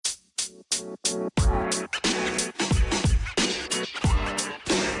Hey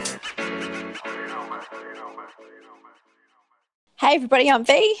everybody, I'm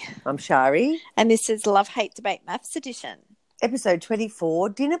V. I'm Shari. And this is Love Hate Debate Maths Edition. Episode 24,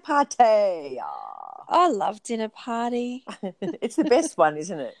 Dinner Party. I love dinner party. It's the best one,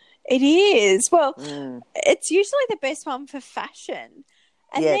 isn't it? It is. Well, it's usually the best one for fashion.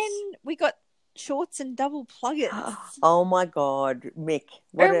 And Yes. then we got shorts and double pluggers. Oh my God, Mick.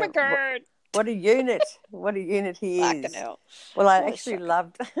 My God. What a unit. What a unit he is. Fucking hell. Well, I What a actually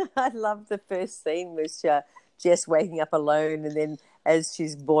shocker. loved the first scene with Jess waking up alone, and then as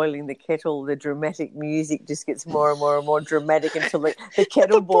she's boiling the kettle, the dramatic music just gets more and more and more dramatic until the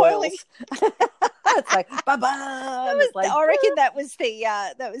kettle boils. It's like ba-ba. I reckon that was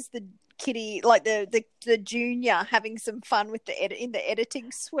the kitty, like the junior having some fun with in the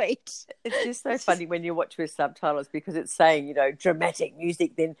editing suite. It's just so funny when you watch with subtitles because it's saying, dramatic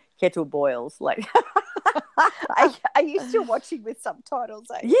music, then kettle boils. Like, Are you still watching with subtitles?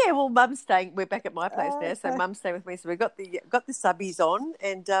 Eh? Yeah, well, Mum's staying. We're back at my place now, so Mum's staying with me. So we've got the subbies on,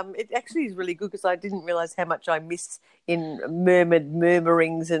 and it actually is really good because I didn't realise how much I missed in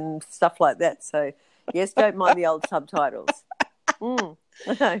murmurings and stuff like that. So yes, don't mind the old subtitles. I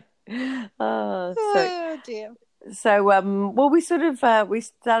know. Oh dear. So well, we sort of we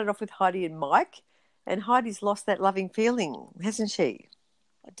started off with Heidi and Mike, and Heidi's lost that loving feeling, hasn't she?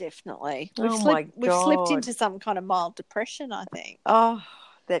 Definitely. We've slipped into some kind of mild depression, I think. Oh,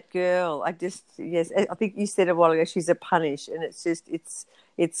 that girl. I think you said a while ago she's a punish, and it's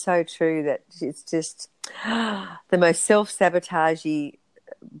so true that it's just the most self-sabotagey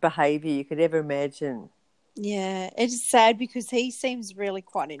behaviour you could ever imagine. Yeah, it's sad because he seems really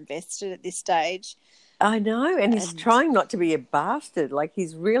quite invested at this stage. I know, and he's trying not to be a bastard. Like,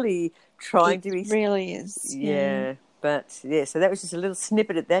 he's really trying to be. Really is. Yeah. But, yeah, so that was just a little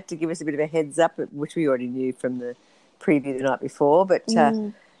snippet at that to give us a bit of a heads up, which we already knew from the preview the night before. But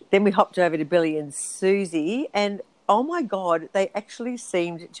then we hopped over to Billy and Susie, and, oh, my God, they actually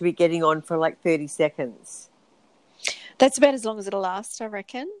seemed to be getting on for like 30 seconds. That's about as long as it'll last, I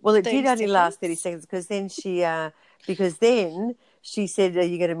reckon. Well, it did only last 30 seconds because then she said, are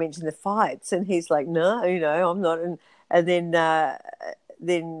you going to mention the fights? And he's like, no, I'm not. And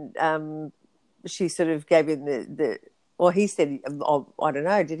then she sort of gave him he said, I don't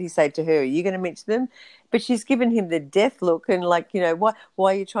know, did he say to her, are you going to mention them? But she's given him the death look and like, why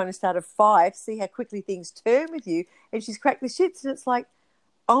are you trying to start a fight? See how quickly things turn with you. And she's cracked the shits and it's like,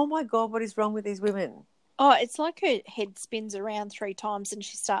 oh my God, what is wrong with these women? Oh, it's like her head spins around 3 times and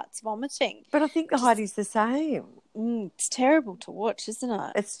she starts vomiting. But I think Heidi's the same. It's terrible to watch, isn't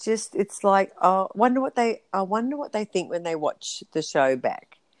it? It's like, I wonder what they think when they watch the show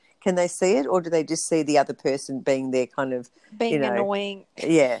back. Can they see it, or do they just see the other person being there kind of... Being annoying.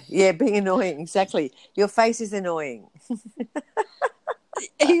 Yeah, being annoying, exactly. Your face is annoying.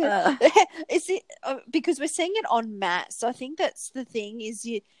 Is it because we're seeing it en masse? I think that's the thing, is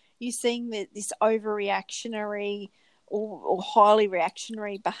you're seeing this overreactionary or highly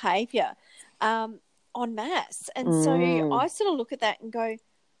reactionary behaviour en masse. And so I sort of look at that and go,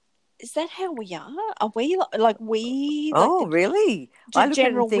 is that how we are? Are we like we? Like really?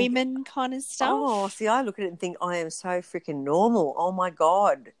 General women kind of stuff. Oh, see, I look at it and think I am so freaking normal. Oh my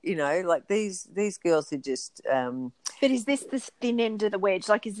God, like these girls are just. But is this the thin end of the wedge?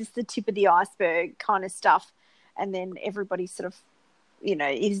 Like, is this the tip of the iceberg kind of stuff? And then everybody sort of,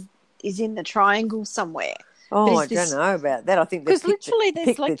 is in the triangle somewhere. Oh, I don't know about that. I think because literally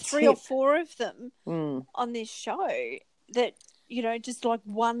there's like 3 or 4 of them on this show that. Just like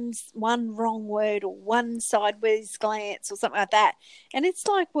one wrong word or one sideways glance or something like that. And it's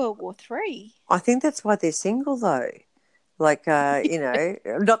like World War III. I think that's why they're single, though. Like,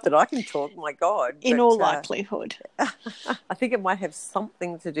 not that I can talk, my God. In all likelihood. I think it might have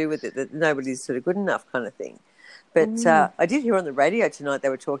something to do with it, that nobody's sort of good enough kind of thing. But I did hear on the radio tonight they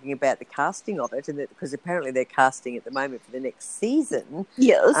were talking about the casting of it, and because apparently they're casting at the moment for the next season.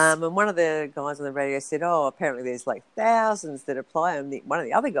 Yes. And one of the guys on the radio said, apparently there's like thousands that apply. And one of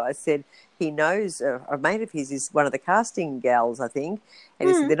the other guys said he knows a mate of his is one of the casting gals, I think. And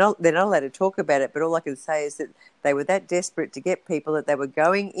he said they're not allowed to talk about it, but all I can say is that they were that desperate to get people that they were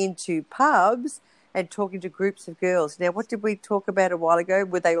going into pubs and talking to groups of girls. Now, what did we talk about a while ago?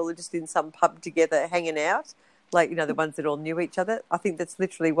 Were they all just in some pub together hanging out? Like, the ones that all knew each other. I think that's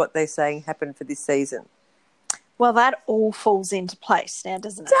literally what they're saying happened for this season. Well, that all falls into place now,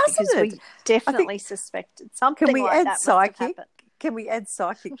 doesn't it? Because we definitely suspected something can we like add that psychic? must have happened. Can we add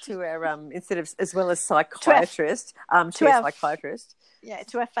psychic to our, instead of, as well as psychiatrist, chair psychiatrist? Yeah,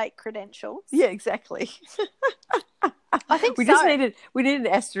 to our fake credentials. Yeah, exactly. I think we need an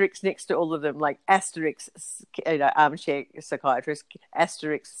asterisk next to all of them, like asterisk, armchair psychiatrist,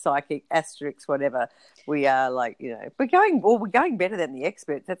 asterisk psychic, asterisk whatever. We are like, we're going better than the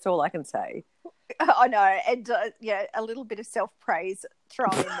experts. That's all I can say. I know, and a little bit of self-praise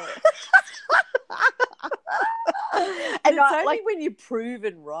thrown in there. And it's only when you're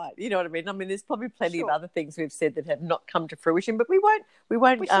proven right, you know what I mean? I mean, there's probably plenty of other things we've said that have not come to fruition, but we won't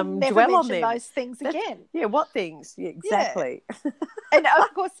never dwell on them. those things again. Yeah, what things? Yeah, exactly. Yeah. And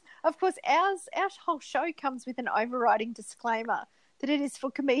of course, our whole show comes with an overriding disclaimer that it is for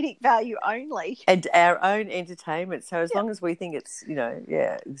comedic value only and our own entertainment. So as long as we think it's,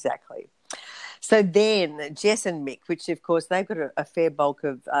 exactly. So then Jess and Mick, which of course they've got a fair bulk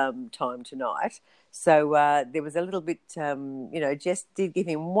of time tonight. So there was a little bit, Jess did give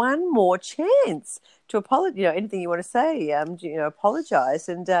him one more chance to apologize. Anything you want to say, apologise.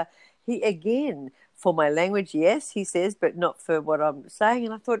 And he, again, for my language, yes, he says, but not for what I'm saying.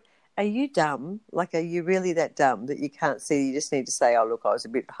 And I thought, are you dumb? Like, are you really that dumb that you can't see? You just need to say, oh, look, I was a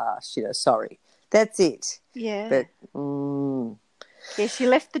bit harsh, sorry. That's it. Yeah. But, yeah, she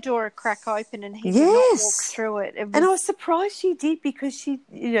left the door a crack open and he did not walk through it. And I was surprised she did because she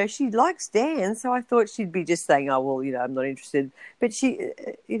likes Dan, so I thought she'd be just saying, oh, well, I'm not interested. But she,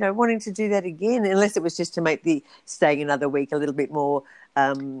 wanting to do that again, unless it was just to make the staying another week a little bit more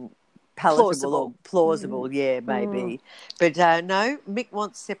palatable or plausible, yeah, maybe. But no, Mick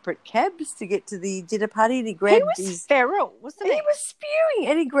wants separate cabs to get to the dinner party, and he grabbed his feral, wasn't he? He was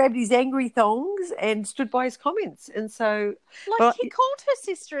spewing, and he grabbed his angry thongs and stood by his comments. And so, he called her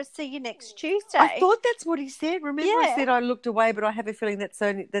sister a "see you next Tuesday." I thought that's what he said. Remember, I said I looked away, but I have a feeling that's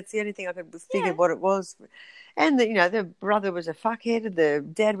the only thing I could figure what it was. And the brother was a fuckhead, and the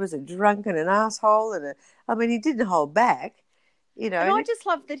dad was a drunk and an asshole, and he didn't hold back. And I just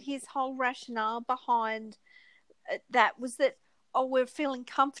love that his whole rationale behind that was that, we're feeling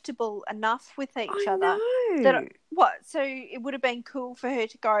comfortable enough with each other. So it would have been cool for her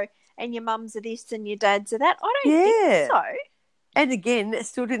to go, and your mums are this and your dads are that. I don't think so. And again,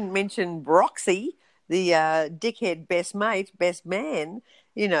 still didn't mention Broxy, the dickhead best man,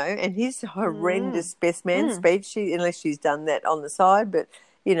 and his horrendous best man speech, unless she's done that on the side, but...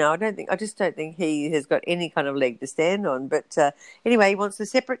 I just don't think he has got any kind of leg to stand on. But anyway, he wants the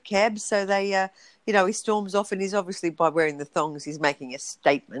separate cabs. So they, he storms off, and he's obviously, by wearing the thongs, he's making a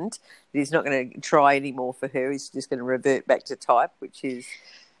statement that he's not going to try anymore for her. He's just going to revert back to type, which is,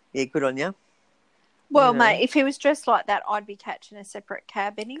 good on you. Well, mate, if he was dressed like that, I'd be catching a separate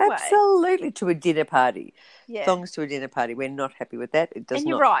cab anyway. Absolutely, to a dinner party. Yeah. Thongs to a dinner party. We're not happy with that. It does and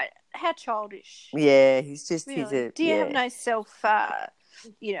you're right. How childish. Yeah, he's just... Really? Do you have no self...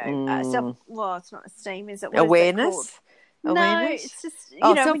 well, it's not esteem, is it? Awareness? No, it's just,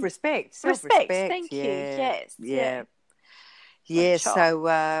 self-respect. Self-respect, thank you, yes. Yeah. Yeah,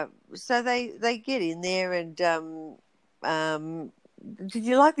 so they get in there and, did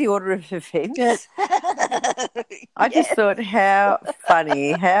you like the order of events? I just thought, how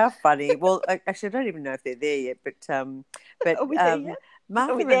funny. Well, actually, I don't even know if they're there yet, but Are we there yet?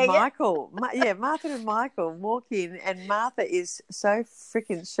 Martha and Michael, Martha and Michael walk in, and Martha is so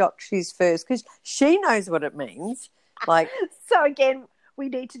freaking shocked she's first because she knows what it means. Like, so again, we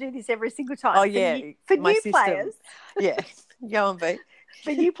need to do this every single time. Oh yeah, for new players. Yeah, go on, B.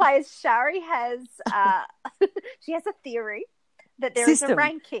 For new players, Shari has she has a theory that there is a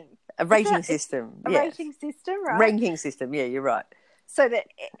ranking, a rating system, rating system, right? Ranking system, yeah, you're right. So that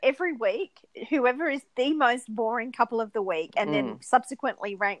every week, whoever is the most boring couple of the week, and then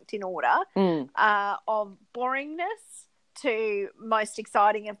subsequently ranked in order of boringness to most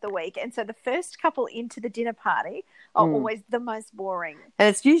exciting of the week. And so the first couple into the dinner party are always the most boring. And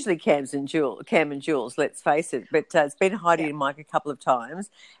it's usually Cam and Jules, let's face it. But it's been Heidi and Mike a couple of times,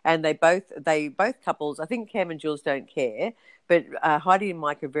 and they both couples, I think Cam and Jules don't care, but Heidi and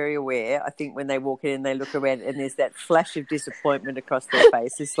Mike are very aware. I think when they walk in and they look around and there's that flash of disappointment across their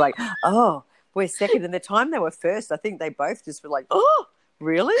face. It's like, oh, we're second. And the time they were first, I think they both just were like, oh,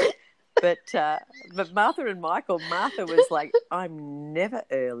 really? But Martha was like, I'm never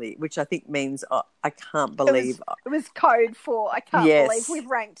early, which I think means I can't believe. It was code for I can't believe we've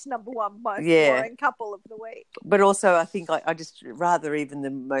ranked number one most boring couple of the week. But also I think I just rather even the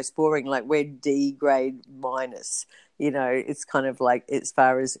most boring, like we're D grade minus. It's kind of like as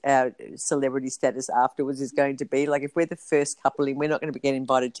far as our celebrity status afterwards is going to be. Like if we're the first couple in, we're not going to get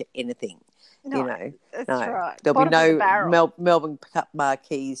invited to anything. No, that's right. There'll be no Melbourne Cup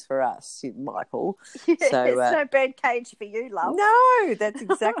marquees for us, Michael. Yeah, so, there's no birdcage for you, love. No, that's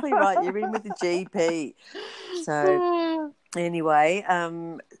exactly right. You're in with the GP. So, Anyway,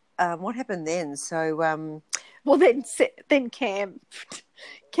 what happened then? So, Well, then Cam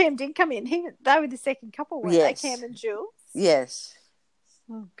did come in. They were the second couple, weren't they? yes, Cam and Jules. yes.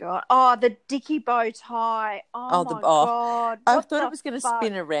 Oh God! Oh, the Dicky bow tie. Oh my God! I What thought the it was going to fuck?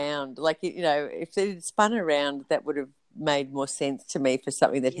 spin around. Like, if it had spun around, that would have made more sense to me for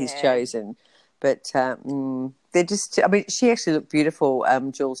something that he's Yeah. chosen. But they're just, I mean, she actually looked beautiful,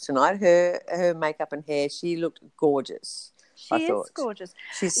 Jules, tonight. Her makeup and hair, she looked gorgeous, I She is thought. gorgeous.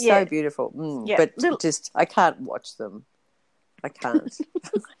 She's Yeah. so beautiful. Yeah. But I can't watch them. I can't.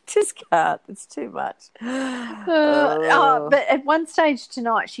 I just can't. It's too much. But at one stage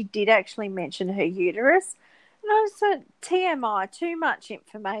tonight, she did actually mention her uterus. And I was like, TMI, too much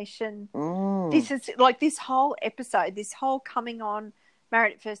information. This is like this whole episode, this whole coming on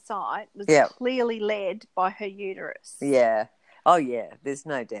Married at First Sight was clearly led by her uterus. Yeah. Oh, yeah. There's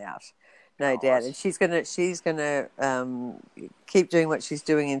no doubt. No God. doubt. And she's gonna keep doing what she's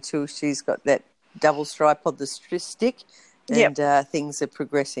doing until she's got that double stripe on the stick, and things are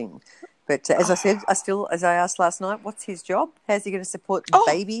progressing. But as I said, as I asked last night, what's his job? How's he going to support the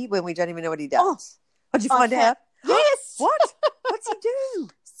baby when we don't even know what he does? What did you find out? Yes. What? What's he do?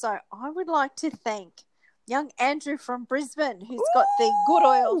 So I would like to thank young Andrew from Brisbane, who's got the good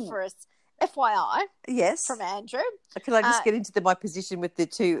oil for us. FYI, yes, from Andrew. Can I just get into my position with the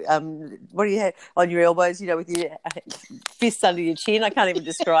two? What do you have on your elbows? With your fists under your chin. I can't even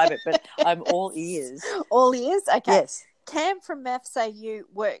describe it, but I'm all ears. All ears. Okay. Yes. Cam from Maths AU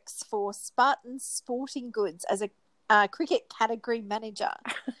works for Spartan Sporting Goods as a cricket category manager.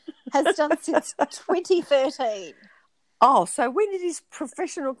 Has done since 2013. Oh, so when did his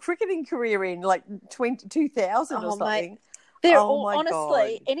professional cricketing career end? Like 2000 or something? Mate. They're all,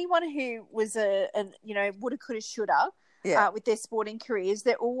 honestly, God. Anyone who was woulda, coulda, shoulda with their sporting careers,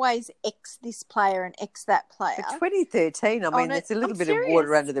 they're always X this player and X that player. For 2013, I mean, it's a little bit of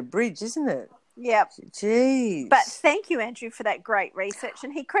water under the bridge, isn't it? Yeah. Jeez. But thank you, Andrew, for that great research.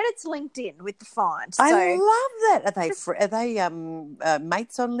 And he credits LinkedIn with the find. I love that. Are they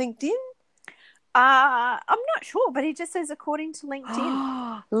mates on LinkedIn? I'm not sure, but he just says according to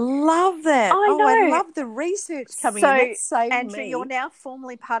LinkedIn. Love that. I know. I love the research coming in. That saved Andrew, me. you're now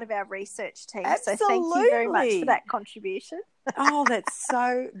formally part of our research team. Absolutely. So thank you very much for that contribution. Oh, that's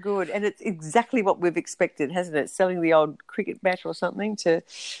so good. And it's exactly what we've expected, hasn't it? Selling the old cricket bat or something to,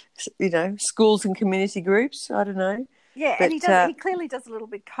 schools and community groups. I don't know. Yeah, but, and he clearly does a little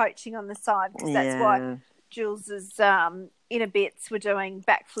bit of coaching on the side because that's why Jules's inner bits were doing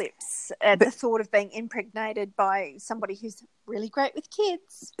backflips at the thought of being impregnated by somebody who's really great with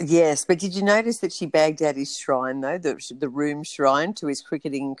kids. Yes, but did you notice that she bagged out his shrine, though, the room shrine to his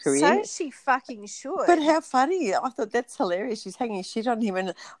cricketing career? So she fucking should. But how funny. I thought that's hilarious. She's hanging shit on him,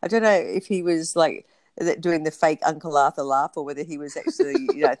 and I don't know if he was like doing the fake Uncle Arthur laugh or whether he was actually,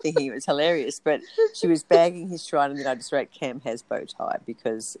 thinking it was hilarious. But she was bagging his shrine, and then I just wrote Cam has bow tie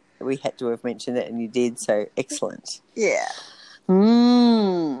because we had to have mentioned it, and you did, so excellent. Yeah.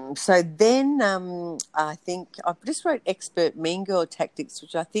 So then I think I just wrote expert mean girl tactics,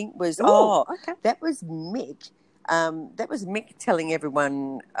 which I think was that was Mick. That was Mick telling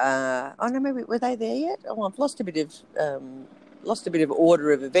everyone. No, maybe were they there yet? Oh, I've lost a bit of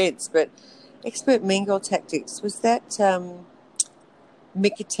order of events. But expert mean girl tactics was that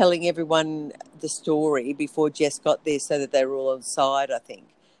Mick telling everyone the story before Jess got there, so that they were all on side. I think.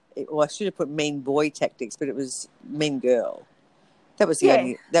 I should have put mean boy tactics, but it was mean girl. That was the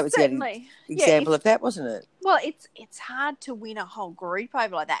only example of that, wasn't it? Well, it's hard to win a whole group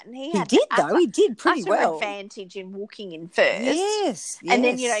over like that, and he did pretty well. Advantage in walking in first. Yes. And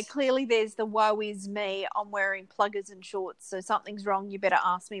then clearly there's the woe is me. I'm wearing pluggers and shorts, so something's wrong. You better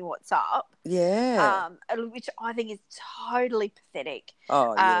ask me what's up. Yeah. Which I think is totally pathetic.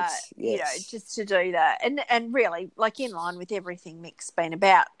 Oh yes. Just to do that, and really in line with everything Mick's been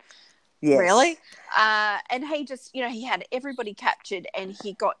about. Yes. Really? And he just, he had everybody captured and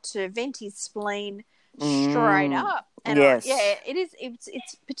he got to vent his spleen straight up. And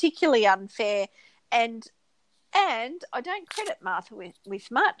it's particularly unfair. And I don't credit Martha with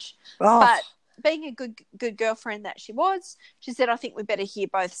much. Oh. But being a good girlfriend that she was, she said, I think we better hear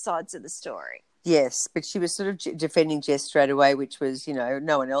both sides of the story. Yes, but she was sort of defending Jess straight away, which was,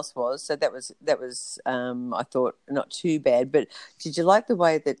 no one else was. So that was I thought, not too bad. But did you like the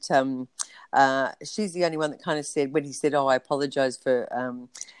way that she's the only one that kind of said, when he said, I apologise for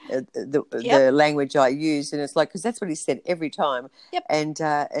the language I used. And it's like, because that's what he said every time. Yep.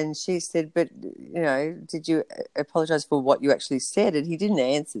 And she said, but, did you apologise for what you actually said? And he didn't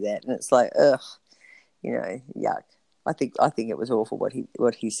answer that. And it's like, ugh, yuck. I think it was awful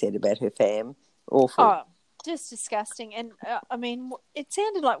what he said about her fam. Awful. Oh, just disgusting. And I mean, it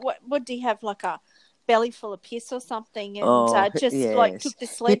sounded like what do you have, like a belly full of piss or something, and just like yes. took the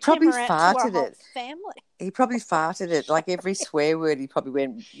He probably sledgehammer out to our farted whole it. family. He probably farted it. Like every swear word, he probably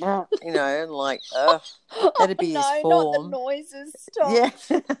went, you know, and like, ugh, that'd be his No, not the form. noises. Stop. Yeah.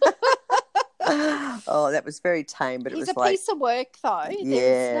 Oh, that was very tame, but it He's was a like, piece of work, though. There's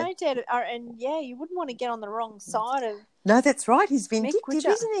yeah. no doubt. And yeah, you wouldn't want to get on the wrong side of No, that's right. He's Mick, would vindictive,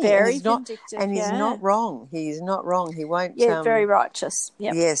 you? isn't he? Very vindictive. And he's Yeah. not wrong. He's not wrong. He won't. Yeah, very righteous.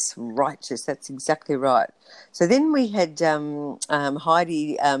 Yep. Yes, righteous. That's exactly right. So then we had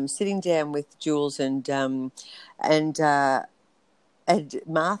Heidi sitting down with Jules and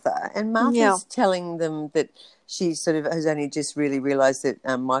Martha, and Martha's telling them that she sort of has only just really realised that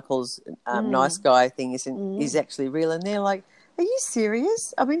Michael's nice guy thing is actually real, and they're like, "Are you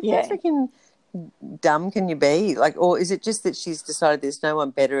serious? I mean, how freaking dumb can you be? Like, or is it just that she's decided there's no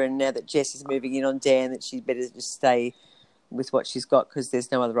one better, and now that Jess is moving in on Dan, that she'd better just stay with what she's got because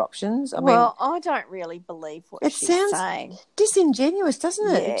there's no other options?" I mean, I don't really believe what it she's sounds saying. disingenuous,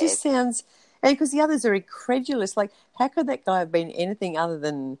 doesn't it? Yeah. It just sounds, and because the others are incredulous. Like, how could that guy have been anything other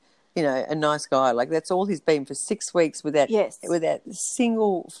than, you know, a nice guy? Like, that's all he's been for 6 weeks without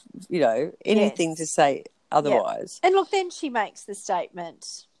single, you know, anything to say otherwise. Yep. And look, then she makes the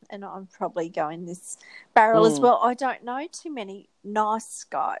statement, and I'm probably going this barrel as well. I don't know too many nice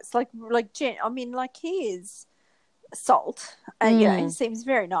guys. Like Jen, I mean, like, he is salt. You know, he seems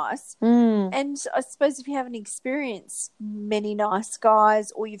very nice. And I suppose if you haven't experienced many nice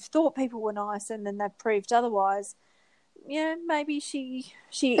guys, or you've thought people were nice and then they've proved otherwise, yeah, maybe she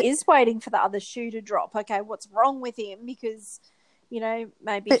is waiting for the other shoe to drop. Okay, what's wrong with him? Because, you know,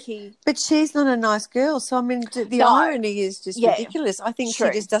 maybe But she's not a nice girl. So, I mean, the irony is just ridiculous. I think she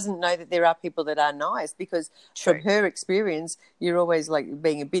just doesn't know that there are people that are nice, because from her experience, you're always like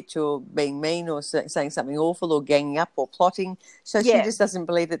being a bitch or being mean or saying something awful or ganging up or plotting. So she just doesn't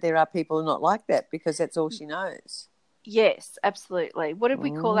believe that there are people not like that, because that's all she knows. Yes, absolutely. What did we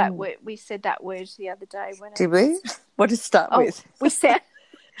call that word? We said that word the other day. Did we? What to start with? We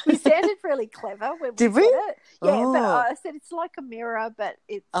sounded really clever when we said it. Yeah, but I said it's like a mirror, but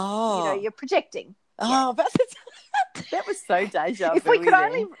it's, you know, you're projecting. Oh, but that was so deja vu. If we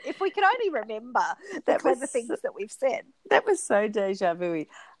could only remember the clever things that we've said. That was so deja vu.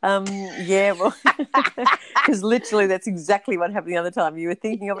 Yeah, well, because literally that's exactly what happened the other time. You were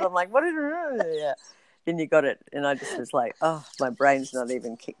thinking of it. I'm like, what did yeah. Then you got it, and I just was like, oh, my brain's not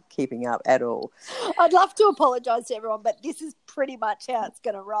even keeping up at all. I'd love to apologise to everyone, but this is pretty much how it's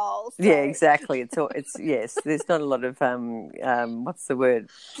going to roll. So. Yeah, exactly. It's yes. There's not a lot of what's the word?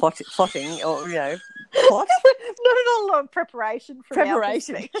 Plotting, or you know, plot. Not a lot of preparation. Our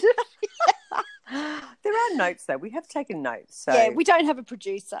perspective. There are notes though. We have taken notes. So. Yeah, we don't have a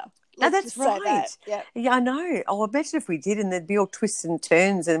producer. That's right. Yeah, I know. Oh, imagine if we did, and there'd be all twists and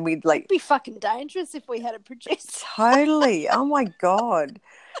turns, and we'd like. It'd be fucking dangerous if we had a producer. Totally. Oh my God.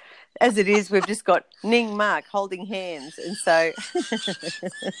 As it is, we've just got Ning, Mark holding hands, and so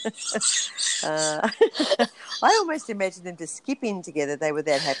I almost imagined them to skip in together. They were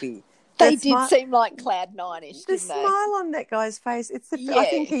that happy. They did seem like Cloud Nine-ish, the didn't they? smile on that guy's face. It's I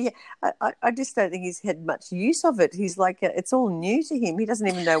think I just don't think he's had much use of it. He's like, it's all new to him. He doesn't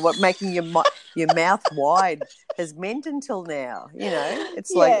even know what making your mouth wide has meant until now. You know,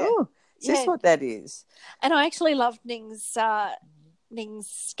 it's like, oh, is this what that is? And I actually loved Ning's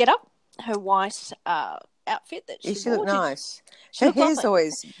get up, her white outfit that she wore. Looked nice. Her hair's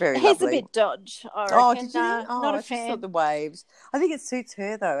always very lovely. Hair's a bit dodge, I reckon. Oh, did you? Not a fan. I just thought the waves. I think it suits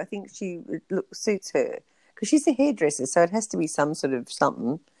her, though. I think suits her, because she's a hairdresser, so it has to be some sort of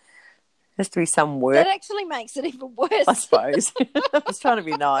something. It has to be some work. That actually makes it even worse. I suppose. I was trying to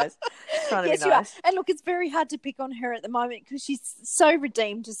be nice. Yes, you are. And look, it's very hard to pick on her at the moment, because she's so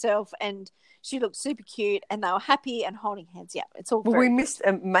redeemed herself, and she looked super cute, and they were happy and holding hands. Yeah, it's all. Well, we missed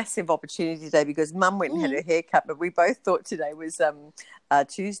a massive opportunity today, because Mum went and had her hair cut, but we both thought today was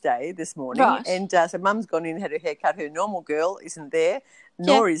Tuesday this morning, right. And so Mum's gone in and had her hair cut. Her normal girl isn't there,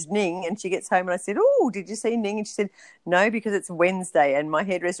 nor is Ning, and she gets home and I said, "Oh, did you see Ning?" And she said, "No, because it's Wednesday, and my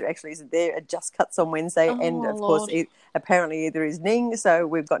hairdresser actually isn't there. It just cuts on Wednesday, and of course, apparently either is Ning, so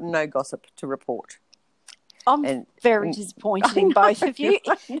we've got no gossip to report." I'm very disappointed in both of you.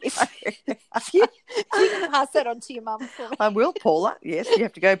 If you can pass that on to your mum for me. I will, Paula. Yes, you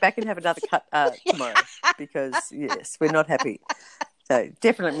have to go back and have another cut tomorrow, because, yes, we're not happy. So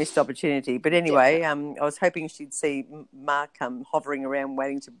definitely missed opportunity. But anyway, I was hoping she'd see Mark hovering around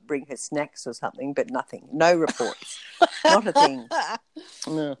waiting to bring her snacks or something, but nothing. No reports. Not a thing.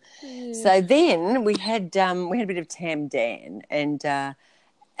 No. So then we had a bit of Tam Dan, and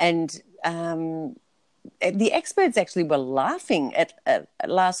the experts actually were laughing at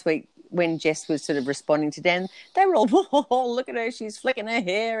last week when Jess was sort of responding to Dan. They were all, oh, look at her, she's flicking her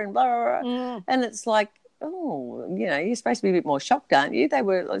hair and blah, blah, blah. And it's like, oh, you're supposed to be a bit more shocked, aren't you?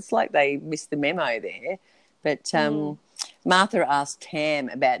 It's like they missed the memo there. But Martha asked Tam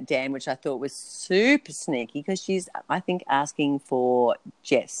about Dan, which I thought was super sneaky because she's, I think, asking for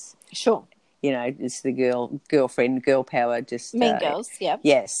Jess. Sure. It's the girlfriend, girl power, just... Mean Girls, yeah.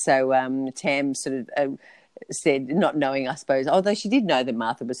 Yes, so Tam sort of said, not knowing, I suppose, although she did know that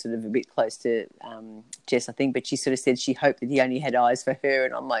Martha was sort of a bit close to Jess, I think, but she sort of said she hoped that he only had eyes for her,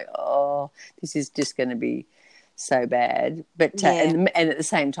 and I'm like, oh, this is just going to be so bad. But and at the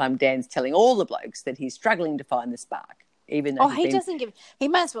same time, Dan's telling all the blokes that he's struggling to find the spark. Even though he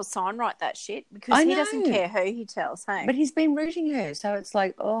may as well sign write that shit because he doesn't care who he tells, hey? But he's been rooting her, so it's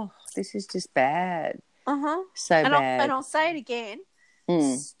like, oh, this is just bad. So bad. And I'll say it again,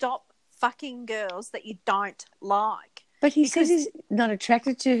 stop fucking girls that you don't like. But he says he's not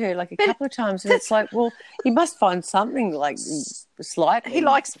attracted to her like a couple of times, and it's like, well, he must find something like slightly. He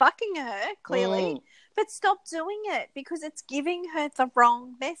likes fucking her, clearly. But stop doing it because it's giving her the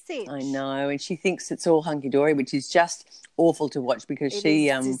wrong message. I know, and she thinks it's all hunky-dory, which is just awful to watch because she...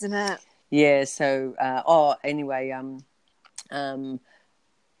 isn't it? Yeah, so... anyway,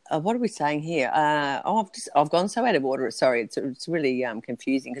 what are we saying here? I've gone so out of order. Sorry, it's really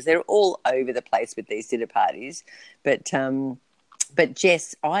confusing because they're all over the place with these dinner parties. But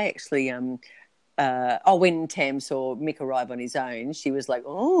Jess, I actually... when Tam saw Mick arrive on his own, she was like,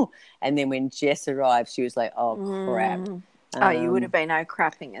 oh. And then when Jess arrived, she was like, oh, crap. You would have been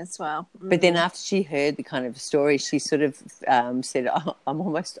crapping as well. But then after she heard the kind of story, she sort of said, oh, I'm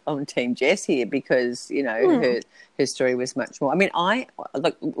almost on Team Jess here because, her story was much more. I mean,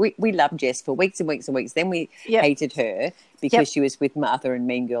 we loved Jess for weeks and weeks and weeks. Then we hated her because she was with Martha and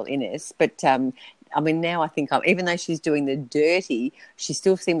Mean Girl Ines. But I mean, now I think even though she's doing the dirty, she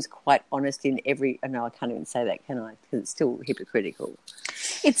still seems quite honest in every. Oh, no, I can't even say that, can I? Because it's still hypocritical.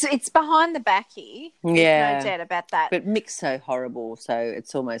 It's behind the backy. Yeah, no doubt about that. But Mick's so horrible, so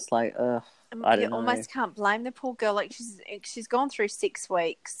it's almost like, ugh. I don't know. You almost can't blame the poor girl. Like she's gone through 6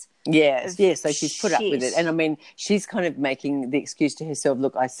 weeks. Yes, so she's put up with it. And I mean, she's kind of making the excuse to herself,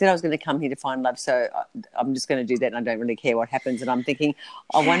 look, I said I was going to come here to find love, so I'm just going to do that and I don't really care what happens. And I'm thinking,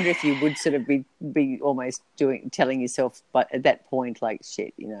 I wonder if you would sort of be almost telling yourself, but at that point, like,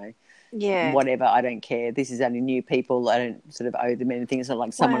 shit, whatever, I don't care. This is only new people. I don't sort of owe them anything. It's not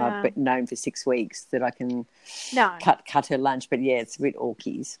like someone I've known for 6 weeks that I can cut her lunch. But, yeah, it's a bit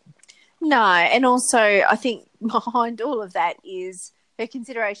orkies. No, and also I think behind all of that is her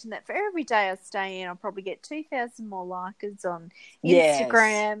consideration that for every day I stay in, I'll probably get 2,000 more likers on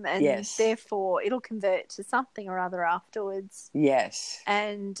Instagram, and therefore it'll convert to something or other afterwards. Yes.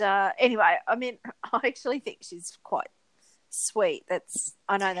 And anyway, I mean, I actually think she's quite sweet.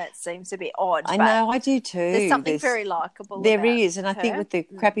 I know that seems a bit odd. I know, I do too. There's something very likeable. There is, and I her. think with the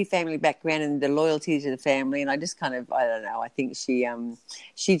crappy family background and the loyalty to the family, and I just kind of, I don't know. I think she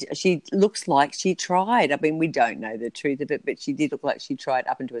looks like she tried. I mean, we don't know the truth of it, but she did look like she tried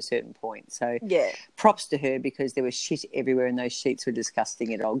up until a certain point. So props to her because there was shit everywhere, and those sheets were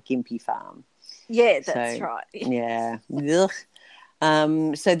disgusting at old Gympie Farm. Yeah, that's right. Yeah. Ugh.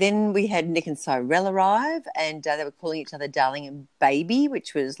 So then we had Nick and Cyrell arrive, and they were calling each other darling and baby,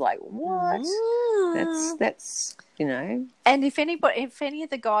 which was like, what? That's And if any of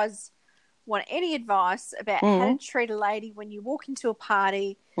the guys want any advice about how to treat a lady when you walk into a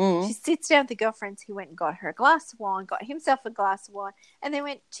party, she sits down with the girlfriends. He went and got her a glass of wine, got himself a glass of wine, and then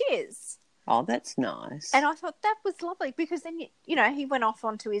went, cheers. Oh, that's nice. And I thought that was lovely because then, he went off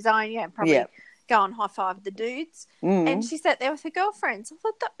onto his own, probably go and high-five the dudes. And she sat there with her girlfriends. I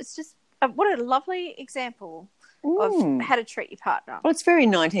thought that was just, what a lovely example of how to treat your partner. Well, it's very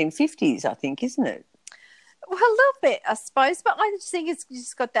 1950s, I think, isn't it? Well, a little bit, I suppose. But I just think it's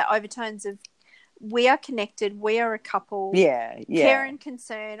just got that overtones of we are connected, we are a couple. Yeah. Care and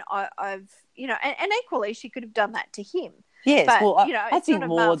concern. I've, and equally she could have done that to him. Yes, but, well, I think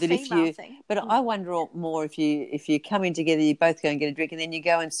more that if you, thing. But I wonder more if you come in together, you both go and get a drink, and then you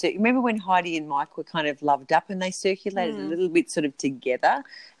go and remember when Heidi and Mike were kind of loved up and they circulated a little bit sort of together,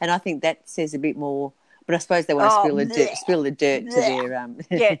 and I think that says a bit more. But I suppose they want to spill the dirt to their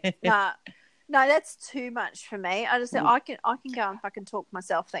No, that's too much for me. I just said I can go and fucking talk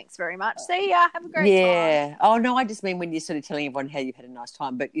myself. Thanks very much. See ya. Have a great time. Yeah. Oh no, I just mean when you're sort of telling everyone how you've had a nice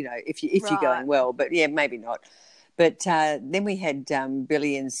time, but if you're going well, but yeah, maybe not. But then we had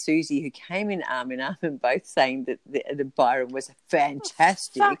Billy and Susie who came in arm and both saying that the Byron was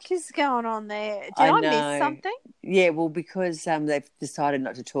fantastic. What the fuck is going on there? Did I miss something? Yeah, well, because they've decided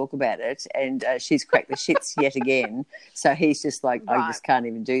not to talk about it, and she's cracked the shits yet again. So he's just like, I Right. just can't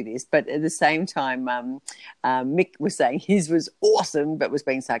even do this. But at the same time, Mick was saying his was awesome, but was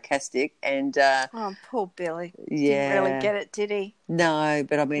being sarcastic. And Oh, poor Billy. yeah, Didn't really get it, did he? no,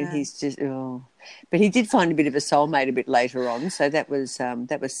 but I mean, No. he's just. Oh. But he did find a bit of a soulmate a bit later on, so that was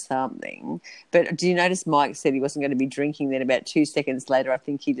something. But do you notice Mike said he wasn't going to be drinking? Then about 2 seconds later, I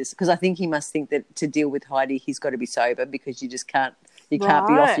think because I think he must think that to deal with Heidi, he's got to be sober because you just can't be off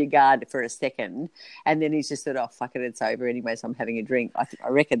Right. your guard for a second. And then he's just said, "Oh fuck it, it's over anyway, so I'm having a drink." I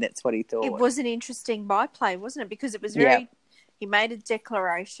reckon that's what he thought. It was an interesting byplay, wasn't it? Because it was Yeah. very. He made a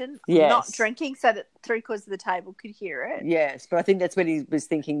declaration, Yes. not drinking, so that 3/4 of the table could hear it. Yes, but I think that's when he was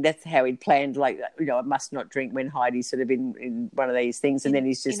thinking. That's how he'd planned. Like, you know, I must not drink when Heidi's sort of in one of these things, and then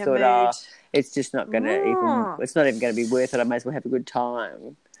he's just in a thought, mood. "Oh, it's just not going to even. Mm. It's not even going to be worth it. I may as well have a good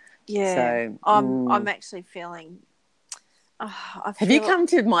time." Yeah, So I'm actually feeling. have you come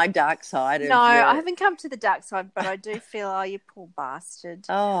to my dark side? No, I haven't come to the dark side, but I do feel, oh, you poor bastard.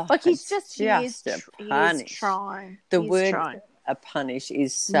 Oh, Like he's it's he is punish. trying. The He is word trying. a punish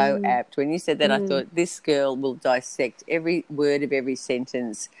is so apt. When you said that, I thought this girl will dissect every word of every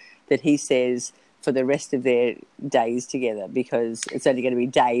sentence that he says for the rest of their days together, because it's only going to be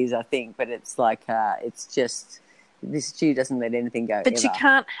days, I think, but it's like it's just this Stu doesn't let anything go. But ever. you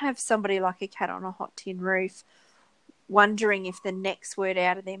can't have somebody like a cat on a hot tin roof wondering if the next word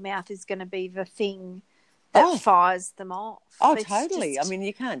out of their mouth is going to be the thing that fires them off. Oh, It's totally. just- I mean,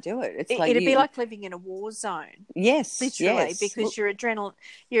 you can't do it. It's it'd be like living in a war zone. Yes, Literally, yes. because your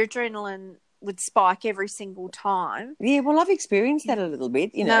adrenaline would spike every single time. Yeah, well, I've experienced that a little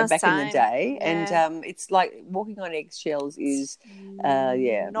bit, you know, No, back in the same. day, Yeah. and it's like walking on eggshells is,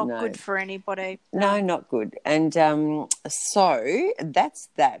 not good for anybody. No, not good. And so that's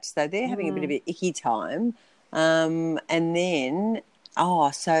that. So they're having a bit of an icky time, and then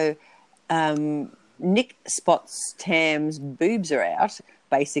Nick spots Tam's boobs are out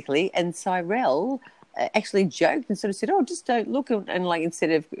basically, and Cyrell actually joked and sort of said, "Oh, just don't look," and like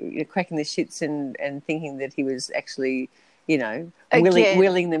instead of cracking the shits and thinking that he was actually, you know,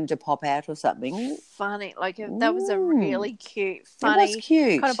 willing them to pop out or something. Funny, like that was a really cute, funny It was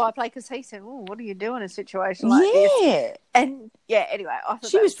cute. kind of byplay, because he said, "Oh, what do you do in a situation like this?" Yeah. And yeah, anyway, I thought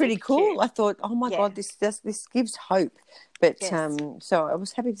She that was pretty super cool. cute. I thought, oh my God, this gives hope. But Yes. so I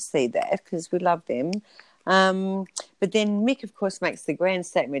was happy to see that because we love them. But then Mick, of course, makes the grand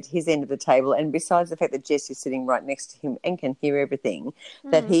statement at his end of the table, and besides the fact that Jess is sitting right next to him and can hear everything,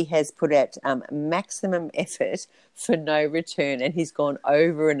 that he has put out maximum effort for no return, and he's gone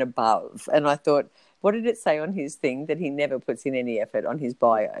over and above. And I thought, what did it say on his thing that he never puts in any effort on his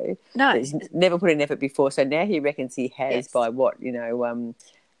bio? No. He's never put in effort before, so now he reckons he has Yes. by what, you know,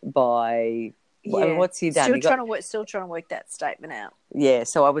 by... Yeah. What's he done? Still trying to work that statement out. Yeah,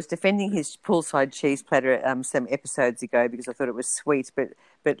 so I was defending his poolside cheese platter some episodes ago because I thought it was sweet, but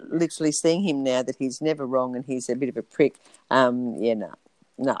literally seeing him now that he's never wrong and he's a bit of a prick, no,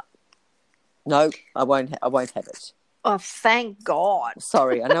 I won't have it. Oh, thank God.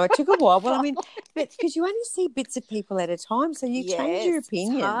 Sorry, I know it took a while. Well, I mean, because you only see bits of people at a time, so you change your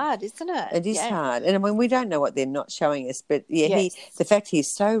opinion. It's hard, isn't it? It is hard. And I mean, we don't know what they're not showing us, but Yes. the fact he's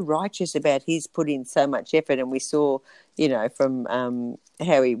so righteous about he's put in so much effort, and we saw, you know, from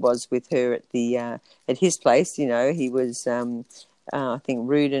how he was with her at the at his place, you know, he was I think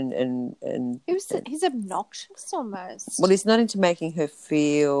rude and he's obnoxious almost. well, he's not into making her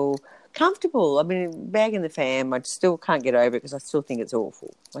feel comfortable. I mean, bagging the fam, I still can't get over it because I still think it's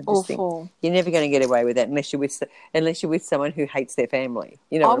awful. I just think you're never going to get away with that unless you're with someone who hates their family.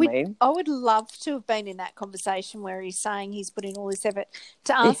 You know what I mean? I would love to have been in that conversation where he's saying he's put in all this effort,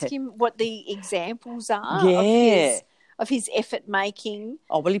 to ask him what the examples are of his effort making.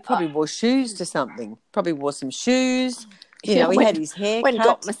 Oh, well, he probably wore shoes to something. Probably wore some shoes. You Yeah, know, he had his hair When cut.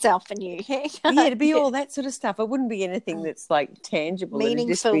 got myself a new haircut. Yeah, to be all that sort of stuff. It wouldn't be anything that's like tangible.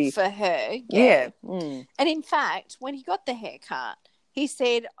 Meaningful for her. Yeah. And in fact, when he got the haircut, he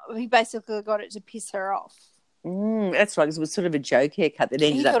said he basically got it to piss her off. That's right. 'Cause it was sort of a joke haircut that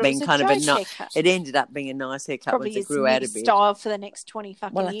ended up being kind of a nice. It ended up being a nice haircut once it grew out a bit. Style for the next 20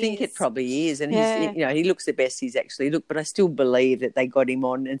 fucking years. Well, I think it probably is, and he's, you know, he looks the best he's actually looked. But I still believe that they got him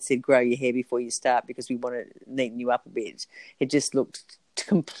on and said, "Grow your hair before you start because we want to neaten you up a bit." It just looked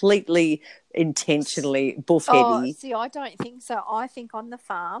completely intentionally buff heady. Oh, see, I don't think so. I think on the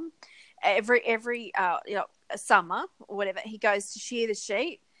farm, every summer or whatever, he goes to shear the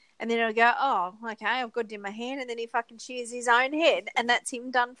sheep. And then he'll go, oh, okay, I've got it in my hand. And then he fucking shears his own head. And that's him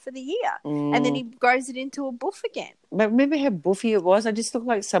done for the year. And then he grows it into a buff again. But remember how buffy it was? I just looked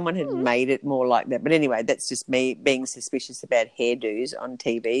like someone had made it more like that. But anyway, that's just me being suspicious about hairdos on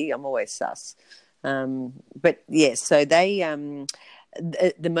TV. I'm always sus. But, yes, so they...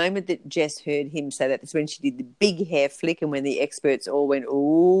 the moment that Jess heard him say that's when she did the big hair flick, and when the experts all went,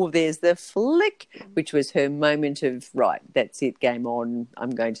 oh, there's the flick, which was her moment of, right, that's it, game on, I'm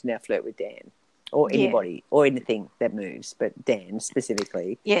going to now flirt with Dan. Or anybody, or anything that moves, but Dan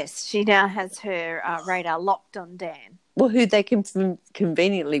specifically. Yes, she now has her radar locked on Dan. Well, who they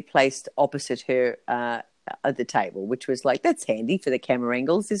conveniently placed opposite her at the table, which was like, that's handy for the camera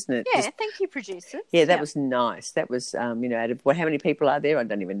angles, isn't it? Yeah, thank you, producers. Yeah, that was nice. That was, out of how many people are there? I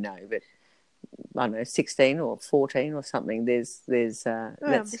don't even know, but I don't know, 16 or 14 or something. There's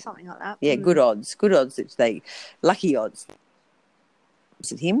something like that. Yeah, good odds. Lucky odds.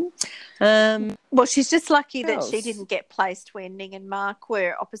 Is it him? Well, she's just lucky that she didn't get placed when Ning and Mark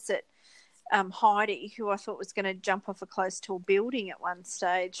were opposite Heidi, who I thought was going to jump off a close tall building at one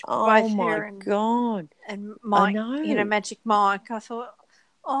stage. Oh, my God. And Mike, Magic Mike. I thought,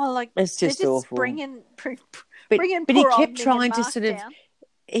 it's just awful. bringing but he kept trying to sort of... down.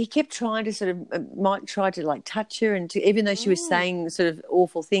 He kept trying to sort of, Mike tried to like touch her, and even though she was saying sort of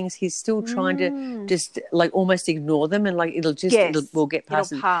awful things, he's still trying to just like almost ignore them, and like we'll get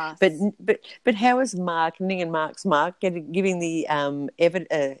past it. Pass. But how is Ning and Mark giving the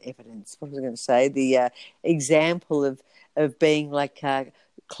evidence? What was I going to say? The example of being like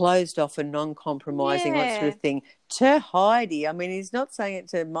closed off and non-compromising, that sort of thing, to Heidi. I mean, he's not saying it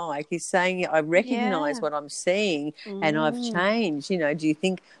to Mike. He's saying, I recognise what I'm seeing and I've changed.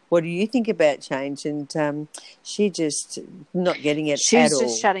 What do you think about change? And she just not getting it at all. She's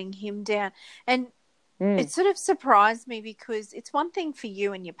just shutting him down. And it sort of surprised me, because it's one thing for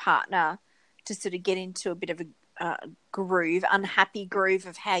you and your partner to sort of get into a bit of a unhappy groove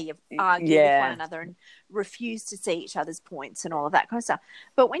of how you argue with one another and refuse to see each other's points and all of that kind of stuff.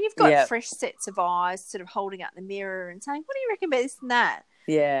 But when you've got fresh sets of eyes sort of holding up the mirror and saying, what do you reckon about this and that?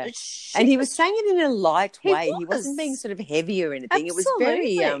 Yeah. And he was saying it in a light way. He wasn't being sort of heavy or anything.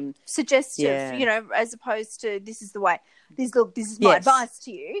 Absolutely. It was very suggestive, as opposed to, this is the way, this is my advice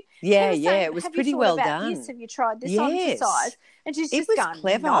to you. Yeah, saying, it was pretty well done. Have you tried this on exercise? And she's just gone,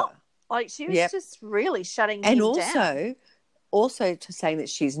 clever. No. Like, she was just really shutting him down. Also to saying that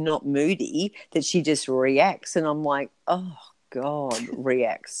she's not moody, that she just reacts. And I'm like, oh, God,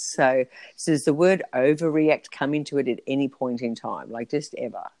 reacts. So does the word overreact come into it at any point in time? Like, just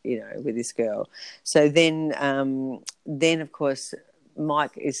ever, with this girl. So then, of course,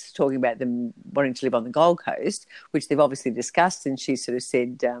 Mike is talking about them wanting to live on the Gold Coast, which they've obviously discussed. And she sort of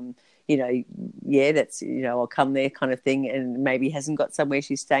said... that's, I'll come there kind of thing, and maybe hasn't got somewhere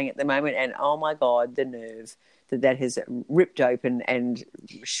she's staying at the moment. And, oh, my God, the nerve that has ripped open and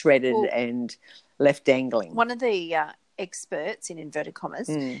shredded and left dangling. One of the experts, in inverted commas,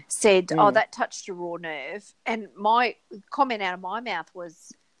 said, that touched a raw nerve. And my comment out of my mouth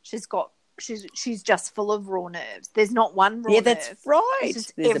was, she's just full of raw nerves. There's not one raw nerve. Yeah, that's right. It's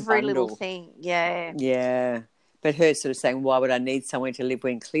just every little thing. Yeah. Yeah. But her sort of saying, why would I need somewhere to live,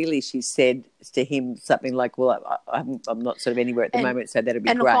 when clearly she said to him something like, well, I'm not sort of anywhere at the moment, so that'd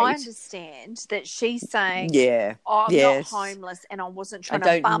be great. And I understand that she's saying, I'm not homeless and I wasn't trying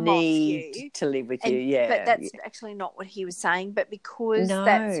to bum off you. I don't need to live with you, But that's actually not what he was saying. But because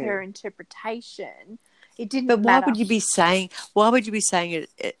that's her interpretation... It didn't matter. Why would you be saying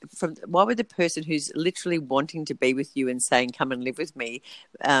it why would the person who's literally wanting to be with you and saying, come and live with me,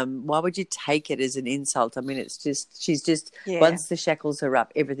 why would you take it as an insult? I mean, it's just, she's just, once the shackles are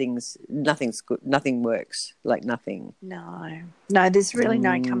up, nothing's good, nothing works, like nothing. No, there's really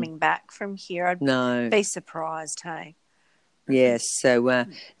no coming back from here. I'd be surprised, hey? Yes, so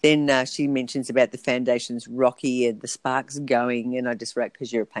then she mentions about the foundation's rocky and the sparks going, and I just wrote,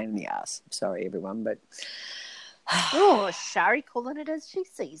 because you're a pain in the ass. Sorry, everyone, but... Shari calling it as she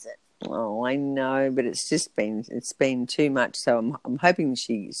sees it. Oh, I know, but it's been too much, so I'm hoping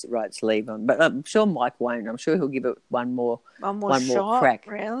she writes leave on, but I'm sure Mike won't. I'm sure he'll give it one more shot, crack.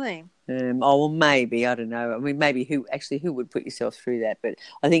 Really? Well, maybe, I don't know. I mean, maybe who would put yourself through that? But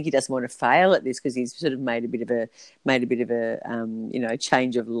I think he doesn't want to fail at this, because he's sort of made a bit of a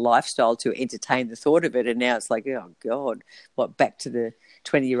change of lifestyle to entertain the thought of it, and now it's like, oh God, back to the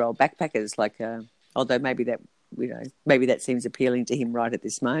 20-year-old backpackers? Like, although maybe that seems appealing to him right at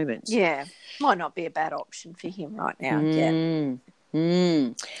this moment. Yeah, might not be a bad option for him right now. Yeah.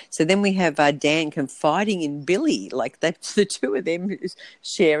 Mm. So then we have Dan confiding in Billy, like that's the two of them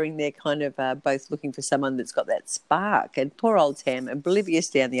sharing their kind of both looking for someone that's got that spark. And poor old Tam, oblivious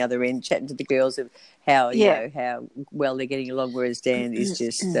down the other end, chatting to the girls of how Yeah. how well they're getting along, whereas Dan is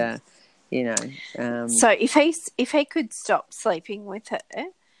just So if he could stop sleeping with her,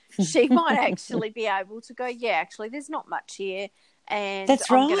 she might actually be able to go, yeah, actually, there's not much here, and That's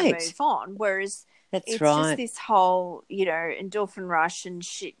I'm going to right. move on. Whereas That's it's right. just this whole, endorphin rush and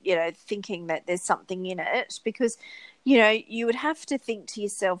shit, thinking that there's something in it, because, you would have to think to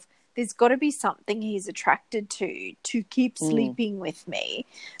yourself, there's got to be something he's attracted to keep sleeping with me.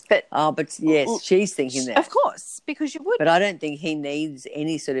 But yes, she's thinking that. Of course, because you would. But I don't think he needs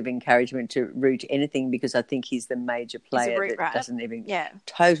any sort of encouragement to root anything, because I think he's the major player that rat. doesn't even Yeah.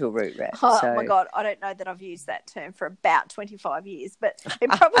 Total root rat. Oh my God, I don't know that I've used that term for about 25 years, but it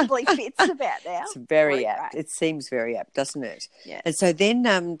probably fits about now. It's very root apt. rat. It seems very apt, doesn't it? Yeah. And so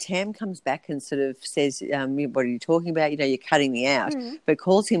then Tam comes back and sort of says, what are you talking about? You're cutting me out. But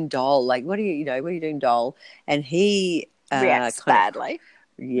calls him doll. Like, what are you doing, doll? And he reacts badly.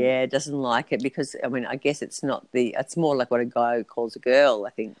 Doesn't like it, because I guess it's more like what a guy calls a girl,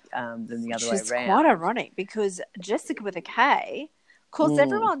 I think, than the other way around. Which is quite ironic, because Jessica with a K calls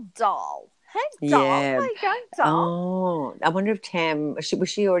everyone doll. Hey, doll, how you going, doll? Oh, I wonder if Tam was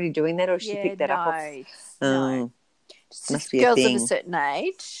she already doing that, or she picked that up? No, must be girls a thing. of a certain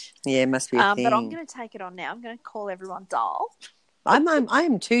age. Yeah, must be a thing. But I'm going to take it on now. I'm going to call everyone doll. I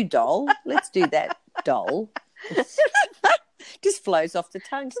am too, doll. Let's do that, doll. Just flows off the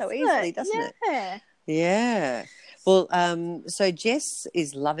tongue so easily, doesn't it? Yeah. Yeah. Well, so Jess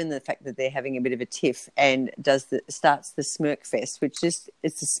is loving the fact that they're having a bit of a tiff, and starts the smirk fest, which is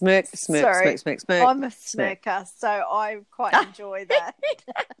it's a smirk. I'm a smirker, so I quite enjoy that.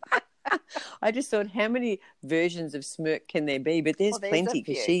 I just thought, how many versions of smirk can there be? But there's plenty,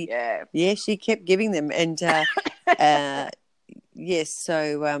 because she kept giving them, and yes,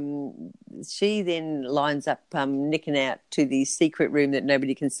 so she then lines up nicking out to the secret room that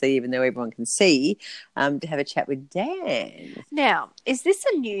nobody can see, even though everyone can see, to have a chat with Dan. Now, is this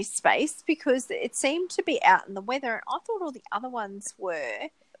a new space? Because it seemed to be out in the weather, and I thought all the other ones were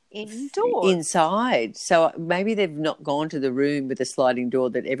indoors. Inside. So maybe they've not gone to the room with the sliding door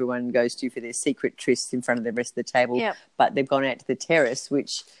that everyone goes to for their secret tryst in front of the rest of the table, but they've gone out to the terrace,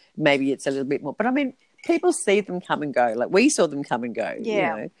 which maybe it's a little bit more. But, people see them come and go. Like, we saw them come and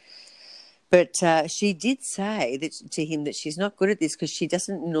go, But she did say to him that she's not good at this, because she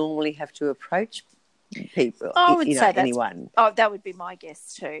doesn't normally have to approach people. I would say anyone. Oh, that would be my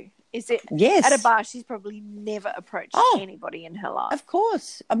guess too. Is it? Yes. At a bar, she's probably never approached anybody in her life. Of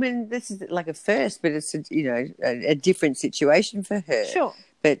course. This is like a first, but it's a different situation for her. Sure.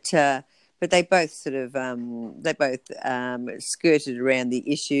 But they both sort of skirted around the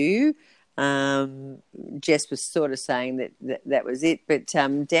issue. Jess was sort of saying that was it, but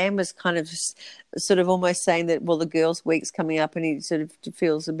Dan was kind of sort of almost saying that, well, the girls' week's coming up, and he sort of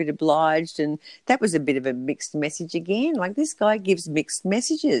feels a bit obliged, and that was a bit of a mixed message again. Like, this guy gives mixed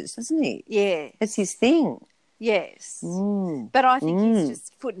messages, doesn't he? Yeah, that's his thing. Yes, but I think he's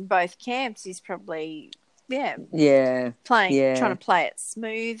just footing both camps. He's probably trying to play it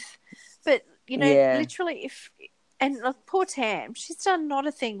smooth, but literally, poor Tam, she's done not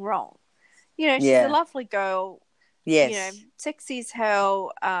a thing wrong. She's a lovely girl. Yes. Sexy as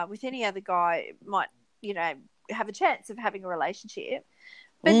hell. With any other guy, might, have a chance of having a relationship.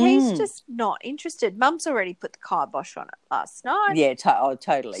 But he's just not interested. Mum's already put the kibosh on it last night. Yeah,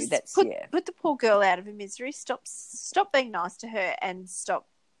 totally. Just put the poor girl out of her misery. Stop being nice to her, and stop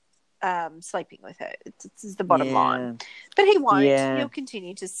sleeping with her. It's the bottom line. But he won't. Yeah. He'll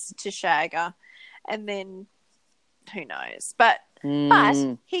continue to shag her, and then who knows? But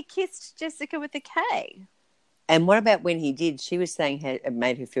he kissed Jessica with a K. And what about when he did? She was saying it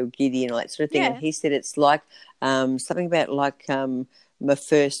made her feel giddy and all that sort of thing. Yeah. And he said it's like something about like my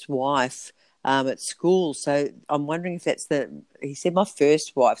first wife at school. So I'm wondering if he said my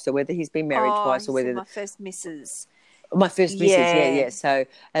first wife. So whether he's been married twice, or whether my first Mrs. My first Mrs. Yeah. So,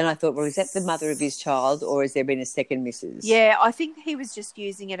 and I thought, well, is that the mother of his child, or has there been a second Mrs.? Yeah, I think he was just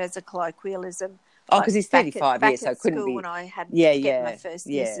using it as a colloquialism. Oh, because he's 35, so it couldn't be. When I had my first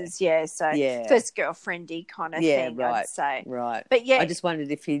Mrs. First girlfriendy kind of thing, right, I'd say. Right. But I just wondered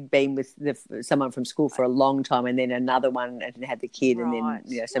if he'd been with someone from school for a long time, and then another one and had the kid, and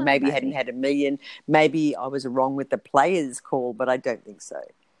then, so maybe he hadn't had a million. Maybe I was wrong with the players' call, but I don't think so.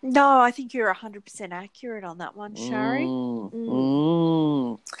 No, I think you're 100% accurate on that one, Shari.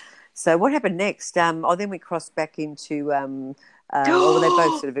 So what happened next? Then we crossed back into... or were they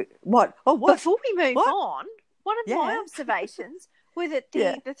both sort of... What? Oh, what? Before we move on, one of my observations with it,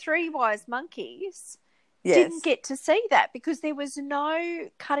 Yeah. the Three Wise Monkeys Yes. didn't get to see that because there was no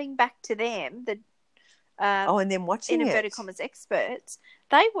cutting back to them. And then watching in it. inverted commas experts,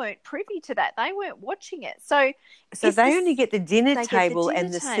 they weren't privy to that. They weren't watching it. So they only get the dinner table dinner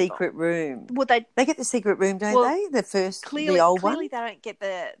and the table. secret room. Well, they get the secret room, don't they? The first, clearly, the old clearly one. they don't get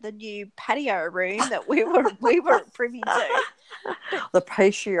the new patio room that we were privy to. The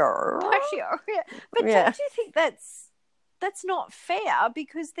patio. Yeah. But Yeah. don't you think that's not fair?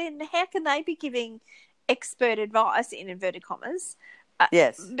 Because then how can they be giving expert advice in inverted commas?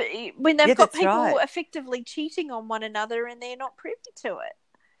 Yes. When they've got people right. effectively cheating on one another and they're not privy to it.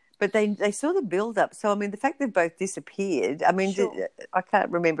 But they saw the build-up. So, I mean, the fact they've both disappeared, I mean, Sure. I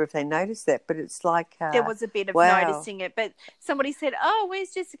can't remember if they noticed that, but it's like... there was a bit of noticing it. But somebody said, oh,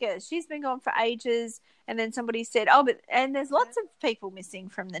 where's Jessica? She's been gone for ages. And then somebody said, and there's lots of people missing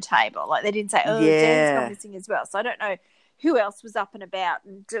from the table. Like, they didn't say, Dan's gone missing as well. So I don't know who else was up and about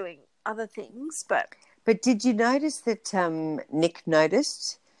and doing other things, but... But did you notice that Nick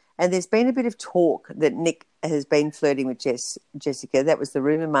noticed? And there's been a bit of talk that Nick has been flirting with Jessica. That was the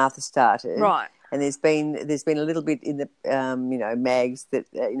rumour Martha started. Right. And there's been a little bit in the mags that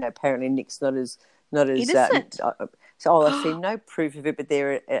apparently Nick's not as innocent. So I've seen no proof of it, but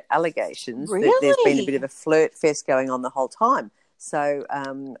there are allegations Really? that there's been a bit of a flirt fest going on the whole time. So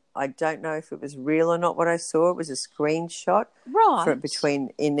I don't know if it was real or not. What I saw, it was a screenshot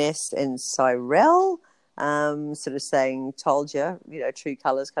between Ines and Cyrell. Sort of saying, told you, true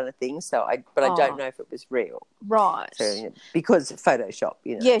colours kind of thing. So I don't know if it was real. Right. So, because Photoshop,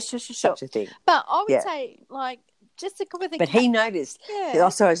 Yeah, sure. such a thing. But I would say, like, Jessica with a But he noticed. Yeah. Oh,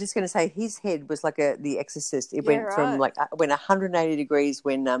 sorry, I was just going to say his head was like The Exorcist. It went from went 180 degrees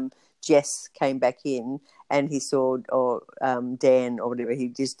when Jess came back in and he saw Dan or whatever. He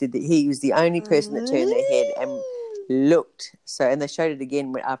just did he was the only person that turned their head and looked. So, and they showed it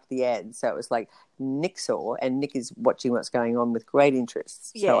again after the ad. So it was like Nick saw, and Nick is watching what's going on with great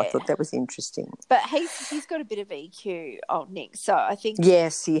interest. So I thought that was interesting. But he's got a bit of EQ, Nick. So I think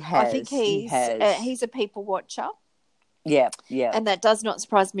yes, he has. I think he's a people watcher. Yeah. And that does not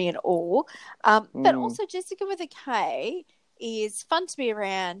surprise me at all. But also Jessica with a K is fun to be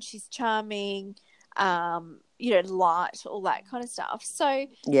around. She's charming. Light, all that kind of stuff. So I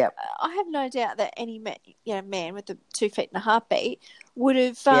have no doubt that any man with 2 feet and a heartbeat would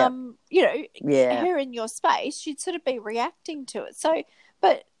have, her in your space, she'd sort of be reacting to it. So,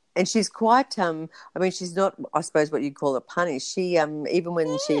 but. And she's quite, she's not, I suppose, what you'd call a punny. She, even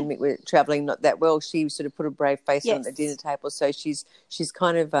when she was travelling not that well, she sort of put a brave face on the dinner table. So she's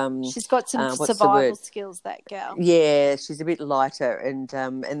kind of... she's got some survival skills, that girl. Yeah, she's a bit lighter. And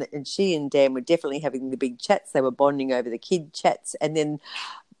she and Dan were definitely having the big chats. They were bonding over the kid chats. And then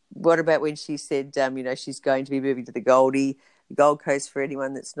what about when she said, she's going to be moving to the Gold Coast for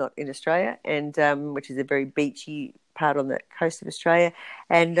anyone that's not in Australia, and which is a very beachy part on the coast of Australia,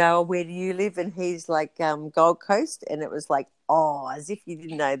 and where do you live? And he's like, Gold Coast, and it was like, as if you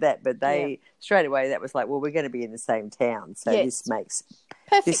didn't know that, but they straight away, that was like, well, we're going to be in the same town, so this makes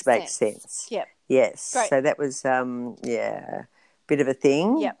sense. Yep. Yes. Great. So that was bit of a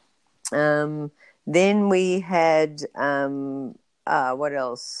thing. Yep. Then we had what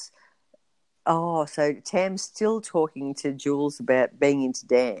else? Oh, so Tam's still talking to Jules about being into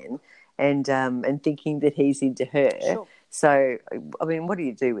Dan and thinking that he's into her. Sure. So, I mean, what do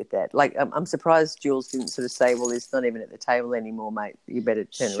you do with that? Like, I'm surprised Jules didn't sort of say, well, it's not even at the table anymore, mate. You better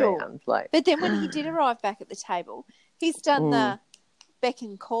turn around. Like, but then when he did arrive back at the table, he's done the beck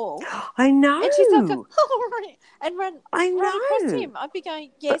and call. I know. And she's like, and run across him. I'd be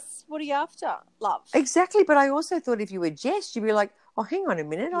going, yes, what are you after, love? Exactly. But I also thought if you were Jess, you'd be like, oh, hang on a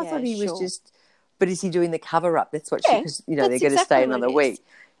minute. I thought he was just, but is he doing the cover up? That's what because, they're going to stay another week.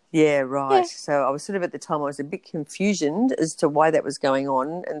 Yeah, right. Yeah. So I was sort of at the time, I was a bit confused as to why that was going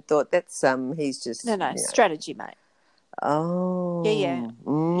on and thought that's, he's just. No, strategy, mate. Oh. Yeah.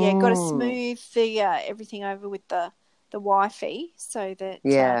 Yeah, got to smooth the everything over with the wifey so that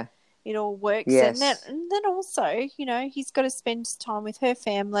it all works. Yes. And then also, he's got to spend time with her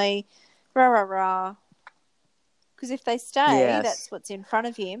family, rah. Because if they stay, that's what's in front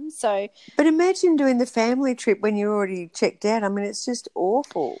of him. So, but imagine doing the family trip when you're already checked out. I mean, it's just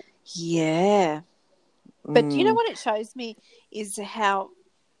awful. Yeah. But you know what it shows me is how,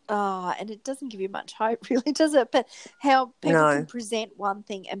 and it doesn't give you much hope, really, does it? But how people can present one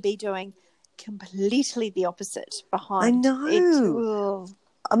thing and be doing completely the opposite behind. I know.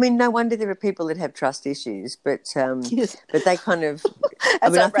 I mean, no wonder there are people that have trust issues, but they kind of.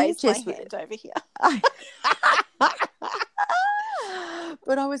 I raised my hand over here.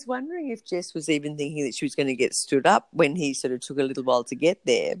 But I was wondering if Jess was even thinking that she was going to get stood up when he sort of took a little while to get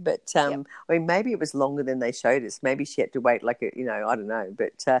there. But I mean, maybe it was longer than they showed us. Maybe she had to wait I don't know.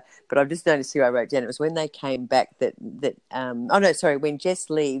 But I've just noticed here I wrote down it was when they came back when Jess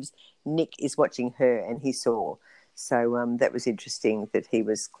leaves, Nick is watching her and he saw. So that was interesting that he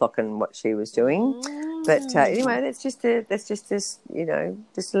was clocking what she was doing. But anyway, that's just just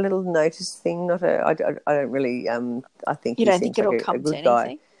a little notice thing. Not a. I don't really. I think you he don't seems think it'll like a come good to guy.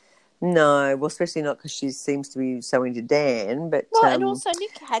 anything? No, well, especially not because she seems to be so into Dan. But and also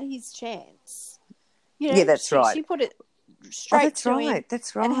Nick had his chance. Yeah, that's right. She put it straight to him.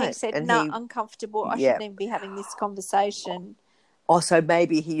 That's right. And he said, "No, uncomfortable. I shouldn't even be having this conversation." Also,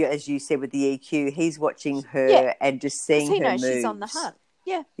 maybe he, as you said with the EQ, he's watching her and just seeing her knows moves. She's on the hunt.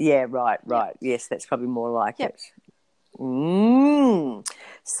 Yeah. Yeah, right. Yes, that's probably more like it.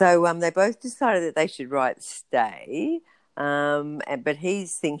 So they both decided that they should write stay. But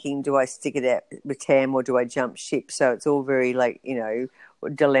he's thinking, do I stick it out with Tam or do I jump ship? So it's all very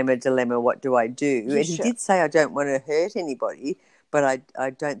dilemma, what do I do? And he did say, I don't want to hurt anybody, but I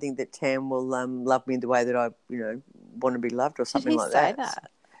don't think that Tam will love me the way that I, want to be loved or something like that. Did he say that?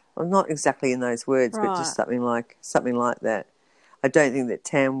 Well, not exactly in those words, but just something like that. I don't think that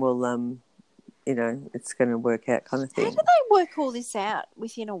Tam will, it's going to work out kind of thing. How do they work all this out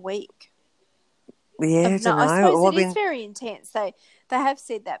within a week? Yeah, I don't know. I suppose it is very intense. They have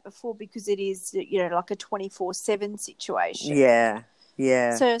said that before because it is, like a 24/7 situation. Yeah.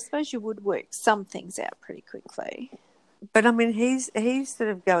 So I suppose you would work some things out pretty quickly. But I mean, he's sort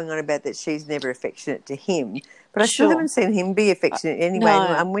of going on about that she's never affectionate to him, but I still haven't seen him be affectionate anyway.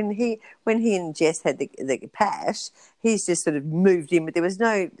 No. And when he and Jess had the pash, he's just sort of moved in, but there was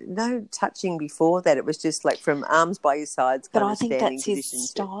no touching before that. It was just like from arms by your sides. But I think that's his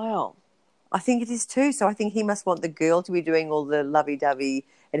style. I think it is too. So I think he must want the girl to be doing all the lovey-dovey,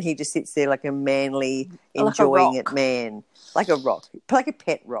 and he just sits there like a manly, enjoying it man, like a rock, like a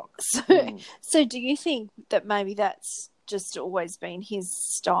pet rock. So do you think that maybe that's just always been his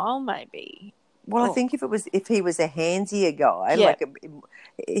style, maybe? Well, I think if he was a handsier guy,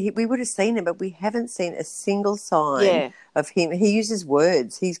 we would have seen him, but we haven't seen a single sign of him. He uses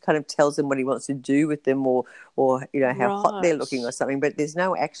words. He kind of tells them what he wants to do with them, or how hot they're looking or something. But there's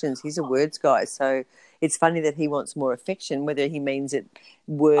no actions. He's a words guy, so it's funny that he wants more affection, whether he means it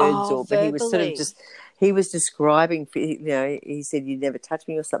words or. But he was sort of just. He was describing, he said, "You never touched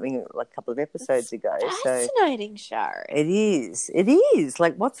me" or something like a couple of episodes ago. Fascinating, Shari. It is.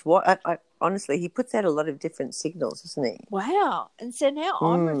 Like, what's what? I honestly, he puts out a lot of different signals, doesn't he? Wow. And so now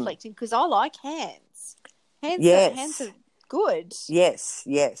I'm reflecting because I like hands. Hands are good.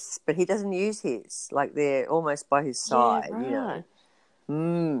 Yes. But he doesn't use his. Like, they're almost by his side,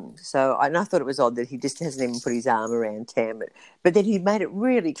 So I thought it was odd that he just hasn't even put his arm around Tam. But then he made it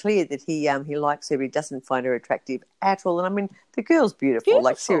really clear that he likes her, but he doesn't find her attractive at all. And I mean, the girl's beautiful.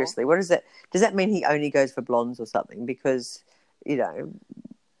 Like, seriously, what is that? Does that mean he only goes for blondes or something? Because,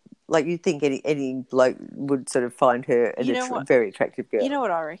 like, you'd think any bloke would sort of find her a very attractive girl. You know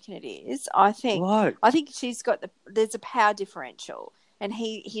what I reckon it is? I think she's got there's a power differential, and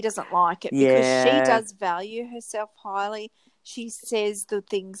he doesn't like it because she does value herself highly. She says the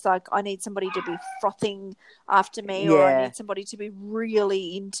things like, I need somebody to be frothing after me, or I need somebody to be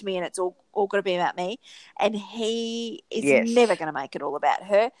really into me, and it's all got to be about me. And he is never going to make it all about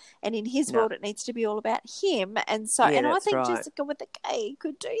her. And in his world, it needs to be all about him. And so, and I think Jessica with the K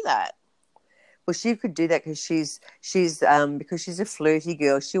could do that. Well, she could do that because she's because she's a flirty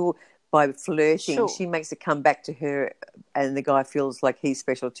girl. She'll, by flirting, she makes it come back to her, and the guy feels like he's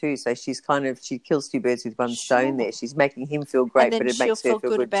special too. So she kills two birds with one stone there. She's making him feel great, but it makes her feel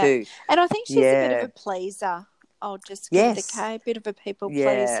good too. And I think she's a bit of a pleaser. I'll just give the K, a bit of a people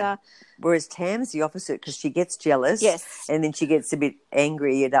pleaser. Whereas Tam's the opposite because she gets jealous and then she gets a bit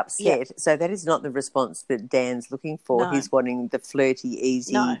angry and upset. Yep. So that is not the response that Dan's looking for. No. He's wanting the flirty,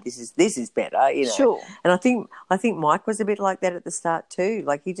 easy, this is better, Sure. And I think Mike was a bit like that at the start too.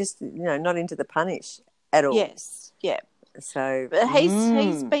 Like, he just, not into the punish at all. Yes, yeah. So but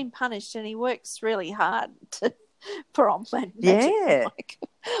he's been punished and he works really hard to put on Magic Mike.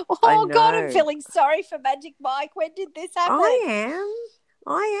 Oh, God, I'm feeling sorry for Magic Mike. When did this happen?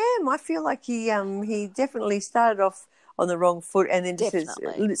 I am. I feel like he definitely started off on the wrong foot, and then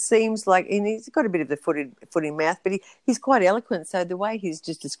it seems like, and he's got a bit of the foot in mouth, but he's quite eloquent. So the way he's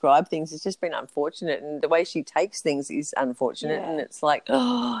just described things has just been unfortunate, and the way she takes things is unfortunate, and it's like,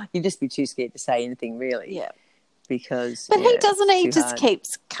 you'd just be too scared to say anything really. Yeah. Because he doesn't. He just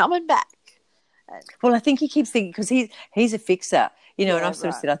keeps coming back. Well, I think he keeps thinking because he's a fixer, you know, and Yeah, I've sort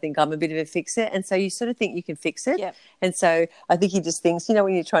of right. said I think I'm a bit of a fixer, and so you sort of think you can fix it, Yep. and so I think he just thinks, you know,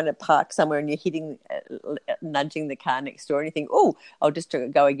 when you're trying to park somewhere and you're nudging the car next door, and you think, oh, I'll just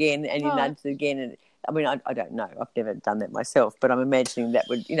go again, and you Right. nudge it again, and I mean, I don't know, I've never done that myself, but I'm imagining that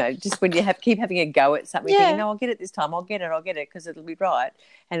would, you know, just when you keep having a go at something, thinking, Yeah. no, I'll get it this time, I'll get it because it'll be right,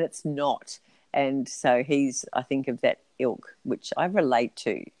 and it's not. And so he's, I think, of that ilk, which I relate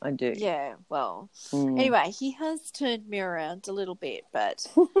to. I do. Yeah, well, Mm. anyway, he has turned me around a little bit, but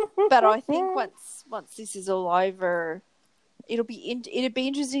I think once this is all over, it'll be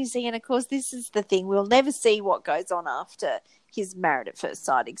interesting to see. And of course, this is the thing: we'll never see what goes on after his Married at First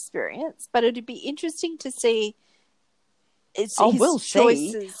Sight experience, but it'd be interesting to see. We'll see.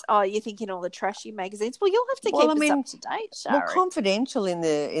 Choices. Oh, you're thinking all the trashy magazines. Well, you'll have to keep us up to date, Shari. Well, Confidential in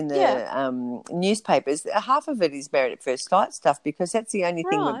the newspapers, half of it is Married at First Sight stuff because that's the only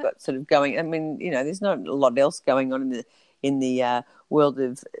thing we've got sort of going. I mean, you know, there's not a lot else going on in the world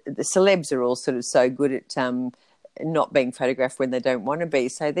of the celebs are all sort of so good at not being photographed when they don't want to be.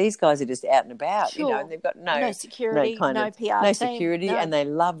 So these guys are just out and about, you know, and they've got no security, no PR no team, security, and they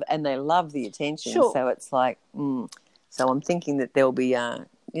love the attention. Sure. So it's like. So I'm thinking that they'll be,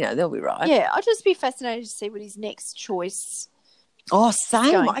 they'll be right. Yeah, I'll just be fascinated to see what his next choice. Oh,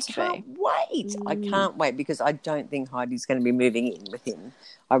 same! I can't wait. I can't wait because I don't think Heidi's going to be moving in with him.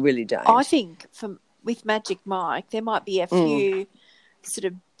 I really don't. I think with Magic Mike, there might be a few sort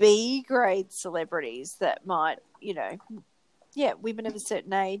of B grade celebrities that might, you know, women of a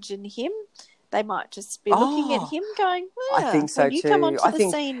certain age and him. They might just be looking at him going, I think so when you too. come onto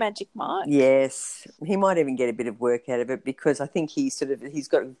the scene, Magic Mike. Yes. He might even get a bit of work out of it because I think he's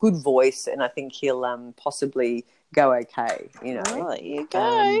got a good voice and I think he'll possibly go okay, you know. Oh, there you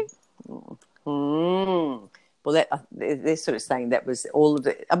go. Well, they're sort of saying that was all of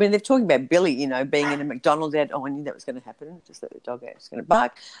it. I mean, they're talking about Billy, you know, being in a McDonald's ad. Oh, I knew that was going to happen. Just let the dog out. It's going to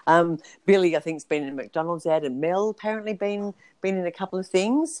bark. Billy, I think, has been in a McDonald's ad, and Mel apparently been in a couple of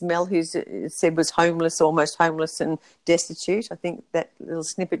things. Mel, who's said was homeless, almost homeless and destitute. I think that little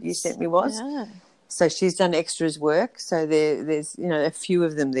snippet you sent me was. Yeah. So she's done extras work. So there's, you know, a few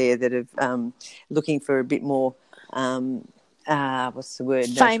of them there that are looking for a bit more, what's the word?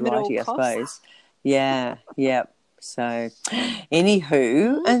 Fame notoriety, at all I suppose. Yeah. So,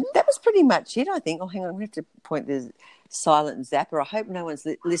 anywho, and that was pretty much it, I think. Oh, hang on, we have to point the silent zapper. I hope no one's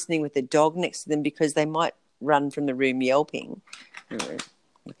listening with the dog next to them because they might run from the room yelping. You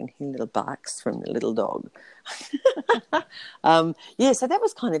can hear little barks from the little dog. So that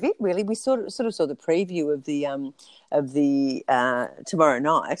was kind of it, really. We sort of saw the preview of the tomorrow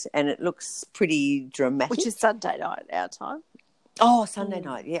night, and it looks pretty dramatic. Which is Sunday night, our time. Oh, Sunday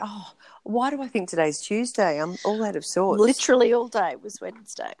night, yeah. Oh, why do I think today's Tuesday? I'm all out of sorts. Literally all day was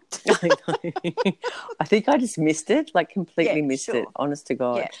Wednesday. I know. I think I just missed it, like completely missed it, honest to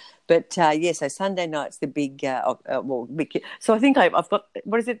God. Yeah. But, so Sunday night's the big, big. So I think I've got,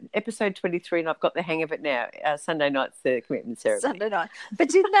 what is it, episode 23, and I've got the hang of it now. Sunday night's the commitment ceremony. Sunday night. But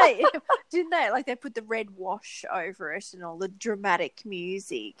didn't they, like they put the red wash over it and all the dramatic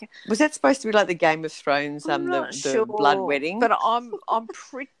music. Was that supposed to be like the Game of Thrones, the blood wedding? But I'm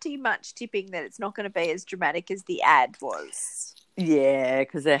pretty much tipping that it's not going to be as dramatic as the ad was. Yeah,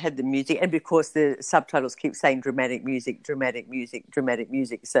 because they had the music, and of course the subtitles keep saying dramatic music, dramatic music, dramatic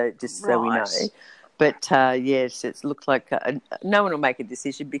music. So just so we know, but yes, it looked like no one will make a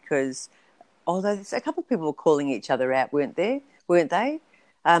decision because although a couple of people were calling each other out, weren't they?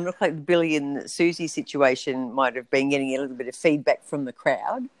 Looked like the Billy and Susie situation might have been getting a little bit of feedback from the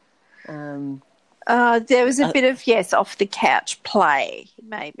crowd. There was a bit of, off the couch play,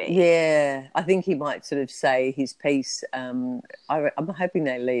 maybe. Yeah, I think he might sort of say his piece. I'm hoping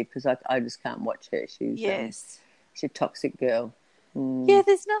they leave because I just can't watch her. She's a toxic girl. Yeah,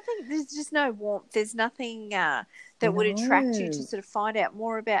 there's just no warmth. There's nothing that would attract you to sort of find out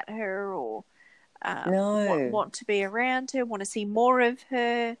more about her or want to be around her, want to see more of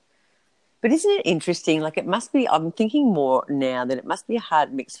her. But isn't it interesting? Like it must be, I'm thinking more now that it must be a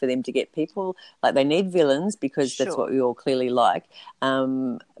hard mix for them to get people, like they need villains because that's what we all clearly like.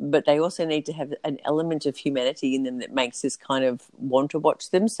 But they also need to have an element of humanity in them that makes us kind of want to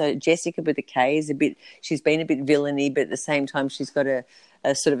watch them. So Jessica with a K is she's been a bit villainy, but at the same time she's got a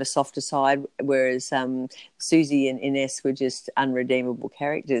sort of a softer side, whereas Susie and Ines were just unredeemable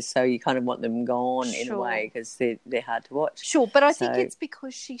characters. So you kind of want them gone in a way because they're hard to watch. Sure, but I think it's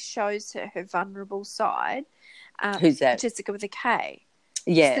because she shows her vulnerable side. Who's that? Jessica with a K.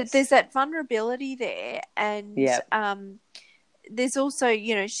 Yes. So there's that vulnerability there, and there's also,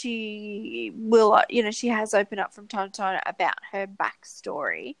 she will, she has opened up from time to time about her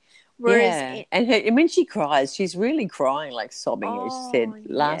backstory, Whereas, Yeah, and when she cries, she's really crying, like sobbing, as she said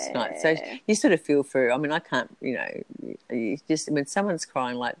last night. So yeah. you sort of feel for her. I mean, I can't, you just when someone's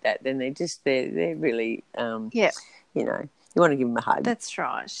crying like that, then they're really, Yeah, you want to give them a hug. that's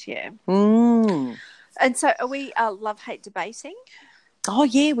right, yeah. Mm. And so are we love-hate debating? Oh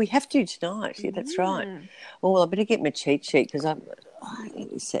yeah, we have to tonight. Yeah, that's right. Mm. Oh, well, I better get my cheat sheet because let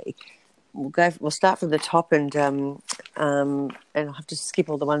me see. We'll start from the top and I'll have to skip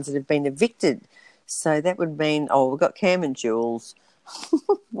all the ones that have been evicted. So that would mean we've got Cam and Jules.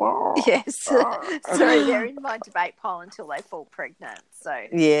 Yes. Sorry, they're in my debate pile until they fall pregnant. So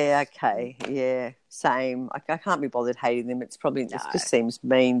Yeah, okay, yeah, same. I can't be bothered hating them. It's probably no. it just seems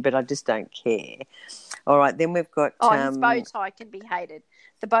mean, but I just don't care. All right, then we've got. His bow tie can be hated.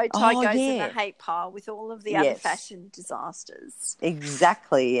 The bow tie goes in the yeah. hate pile with all of the other Yes. fashion disasters.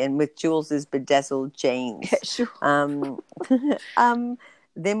 Exactly, and with Jules's bedazzled jeans. Yeah, sure.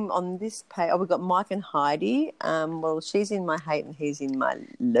 Then on this page, we've got Mike and Heidi. Well, she's in my hate and he's in my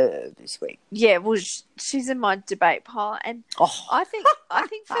love this week. Yeah, well, she's in my debate pile, and I think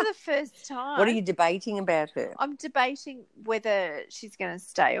for the first time, what are you debating about her? I'm debating whether she's going to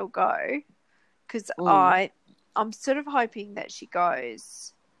stay or go, because I'm sort of hoping that she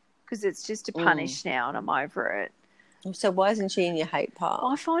goes, because it's just a punish now, and I'm over it. So why isn't she in your hate pile?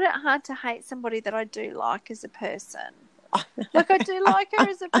 I find it hard to hate somebody that I do like as a person. Like, I do like her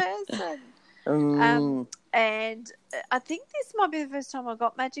as a person. And I think this might be the first time I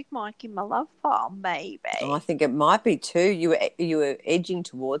got Magic Mike in my love pile, maybe. I think it might be too. You were edging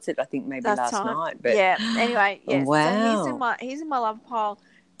towards it, I think, maybe last night. But yeah, anyway, yes. Wow. So he's in my love pile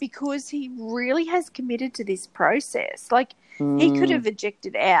because he really has committed to this process. Like, he could have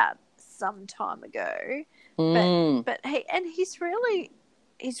ejected out some time ago. But he's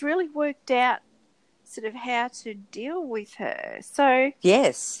really worked out sort of how to deal with her. So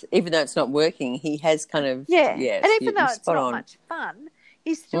yes, even though it's not working, he has kind of and even though it's not on. much fun,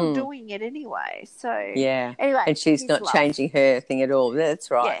 he's still doing it anyway. So anyway, and she's not changing her thing at all. That's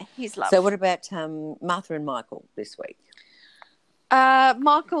right. Yeah, he's love. So what about Martha and Michael this week?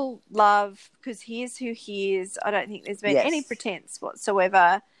 Michael love, because he is who he is. I don't think there's been any pretense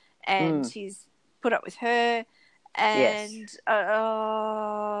whatsoever, and he's put up with her. And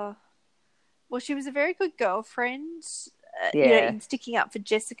well, she was a very good girlfriend. In sticking up for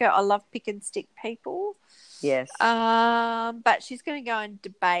Jessica. I love pick and stick people. Yes. But she's going to go and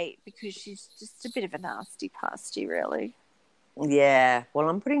debate because she's just a bit of a nasty pasty, really. Yeah. Well,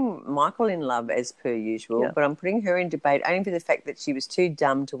 I'm putting Michael in love as per usual, but I'm putting her in debate only for the fact that she was too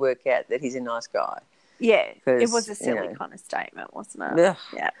dumb to work out that he's a nice guy. Yeah, it was a silly kind of statement, wasn't it? Ugh.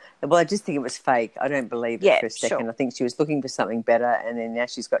 Yeah. Well, I just think it was fake. I don't believe it for a second. Sure. I think she was looking for something better, and then now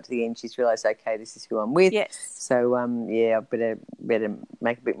she's got to the end, she's realised, okay, this is who I'm with. Yes. So, I better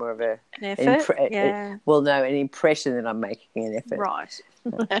make a bit more of an effort. An impression that I'm making an effort. Right.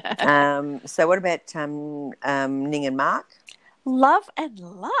 So, what about Ning and Mark? Love and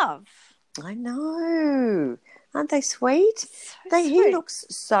love. I know. Aren't they sweet? Sweet. He looks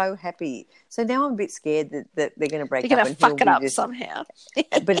so happy. So now I'm a bit scared that they're going to break up. They're going to fuck it up somehow.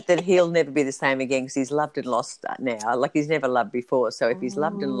 But that he'll never be the same again because he's loved and lost now. Like, he's never loved before. So if he's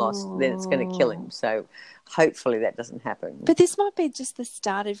loved and lost, then it's going to kill him. So hopefully that doesn't happen. But this might be just the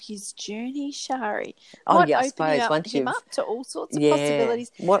start of his journey, Shari. I suppose. Once him up to all sorts of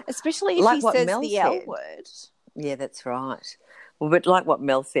possibilities, especially if he says the L word. Yeah, that's right. Well, but like what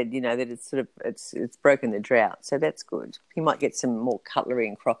Mel said, that it's sort of it's broken the drought, so that's good. He might get some more cutlery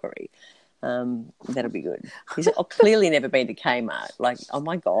and crockery. That'll be good. He's clearly never been to Kmart. Like, oh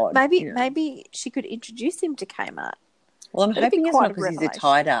my God. Maybe she could introduce him to Kmart. Well, I'm hoping it's not because he's a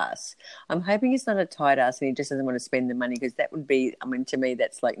tight ass. I'm hoping it's not a tight ass and he just doesn't want to spend the money, because that would be, to me,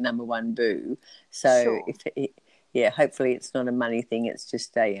 that's like number one boo. So hopefully it's not a money thing. It's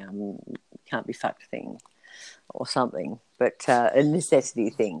just a can't be fucked thing or something. But a necessity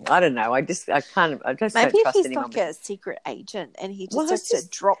thing. I don't know. I just don't trust anyone. Maybe he's like a secret agent and he just has to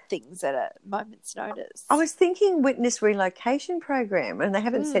drop things at a moment's notice. I was thinking witness relocation program, and they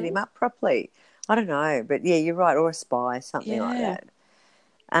haven't set him up properly. I don't know. But, yeah, you're right. Or a spy, something like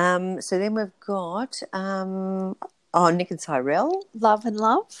that. So then we've got Nick and Cyrell. Love and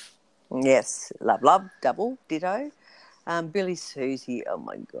love. Yes. Love, double, ditto. Billy Susie, oh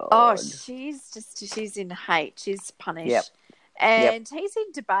my God. Oh, she's in hate. She's punished. Yep. And he's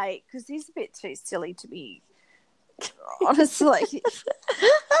in debate because he's a bit too silly to be, honestly.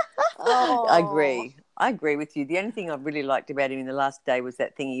 I agree with you. The only thing I really liked about him in the last day was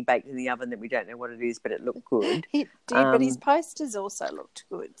that thing he baked in the oven that we don't know what it is, but it looked good. It did, but his posters also looked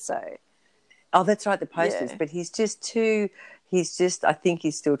good, so. Oh, that's right, the posters. Yeah. But he's just too he's just, I think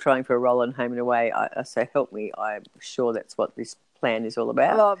he's still trying for a role in Home and Away. So help me, I'm sure that's what this plan is all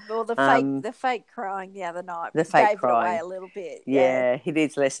about. Well, the fake crying the other night The fake gave crying. it away a little bit. Yeah, he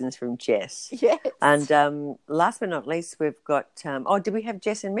needs lessons from Jess. Yes. And last but not least, we've got, did we have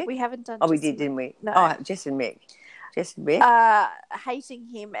Jess and Mick? We haven't done. We did, didn't we? No. Oh, Jess and Mick. Jess and Mick. Hating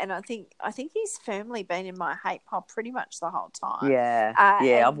him, and I think he's firmly been in my hate pile pretty much the whole time. Yeah,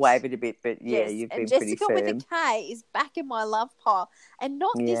 I've wavered a bit, but yeah, yes, you've been Jessica pretty firm. with a K is back in my love pile, and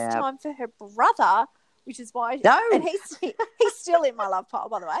not Yeah. this time for her brother, which is why. No. And he's still in my love pile,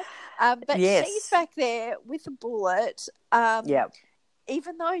 by the way. But Yes. she's back there with a bullet. Yeah.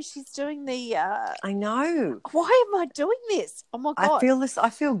 Even though she's doing the. I know. Why am I doing this? Oh my God! I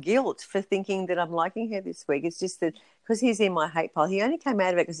feel guilt for thinking that I'm liking her this week. It's just that because he's in my hate pile. He only came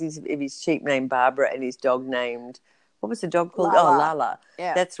out of it because of his sheep named Barbara and his dog named, what was the dog called? Lala. Oh, Lala.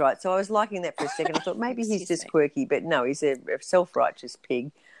 Yeah. That's right. So I was liking that for a second. I thought maybe he's Excuse just me. quirky, but no, he's a self-righteous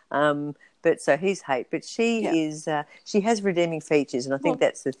pig. But so he's hate, but she is. She has redeeming features, and I think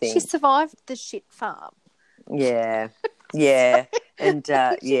that's the thing. She survived the shit farm. Yeah, yeah, and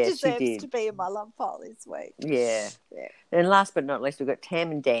She she deserves did. to be in my love pile this week. Yeah. Yeah. And last but not least, we've got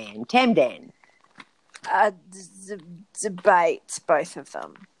Tam and Dan. Tam Dan. Debate, both of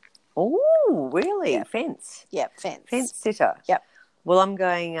them. Oh, really? Yep. Fence. Yep, fence. Sitter. Yep. Well, I'm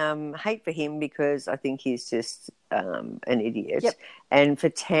going hate for him because I think he's just an idiot. Yep. And for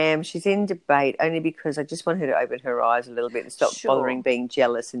Tam, she's in debate only because I just want her to open her eyes a little bit and stop Sure. bothering being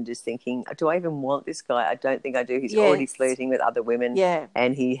jealous and just thinking, do I even want this guy? I don't think I do. He's Yes. already flirting with other women. Yeah.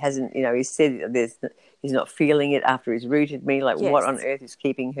 And he hasn't, he said he's not feeling it after he's rooted me. Like, Yes. what on earth is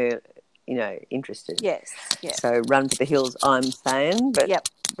keeping her, interested? Yes. Yes. So run for the hills, I'm saying, but Yep.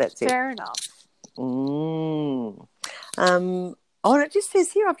 that's it. Fair enough. And it just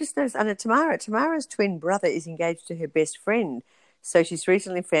says here, I've just noticed under Tamara's twin brother is engaged to her best friend. So she's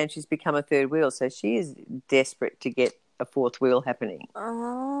recently found she's become a third wheel. So she is desperate to get a fourth wheel happening.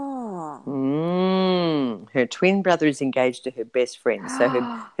 Oh. Her twin brother is engaged to her best friend. So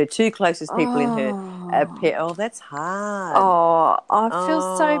her two closest people in her pair. Oh, that's hard. Oh, I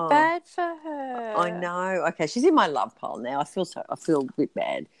feel so bad for her. I know. Okay, she's in my love pile now. I feel a bit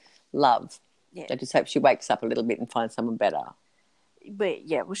bad. Love. Yeah. I just hope she wakes up a little bit and finds someone better. But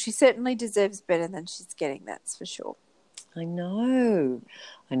yeah, well, she certainly deserves better than she's getting. That's for sure. I know.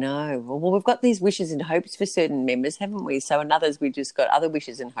 Well, we've got these wishes and hopes for certain members, haven't we? So in others, we've just got other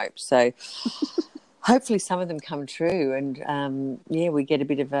wishes and hopes. So hopefully some of them come true, and we get a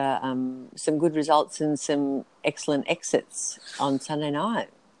bit of some good results and some excellent exits on Sunday night.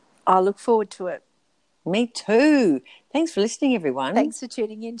 I look forward to it. Me too. Thanks for listening, everyone. Thanks for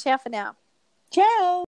tuning in. Ciao for now. Ciao.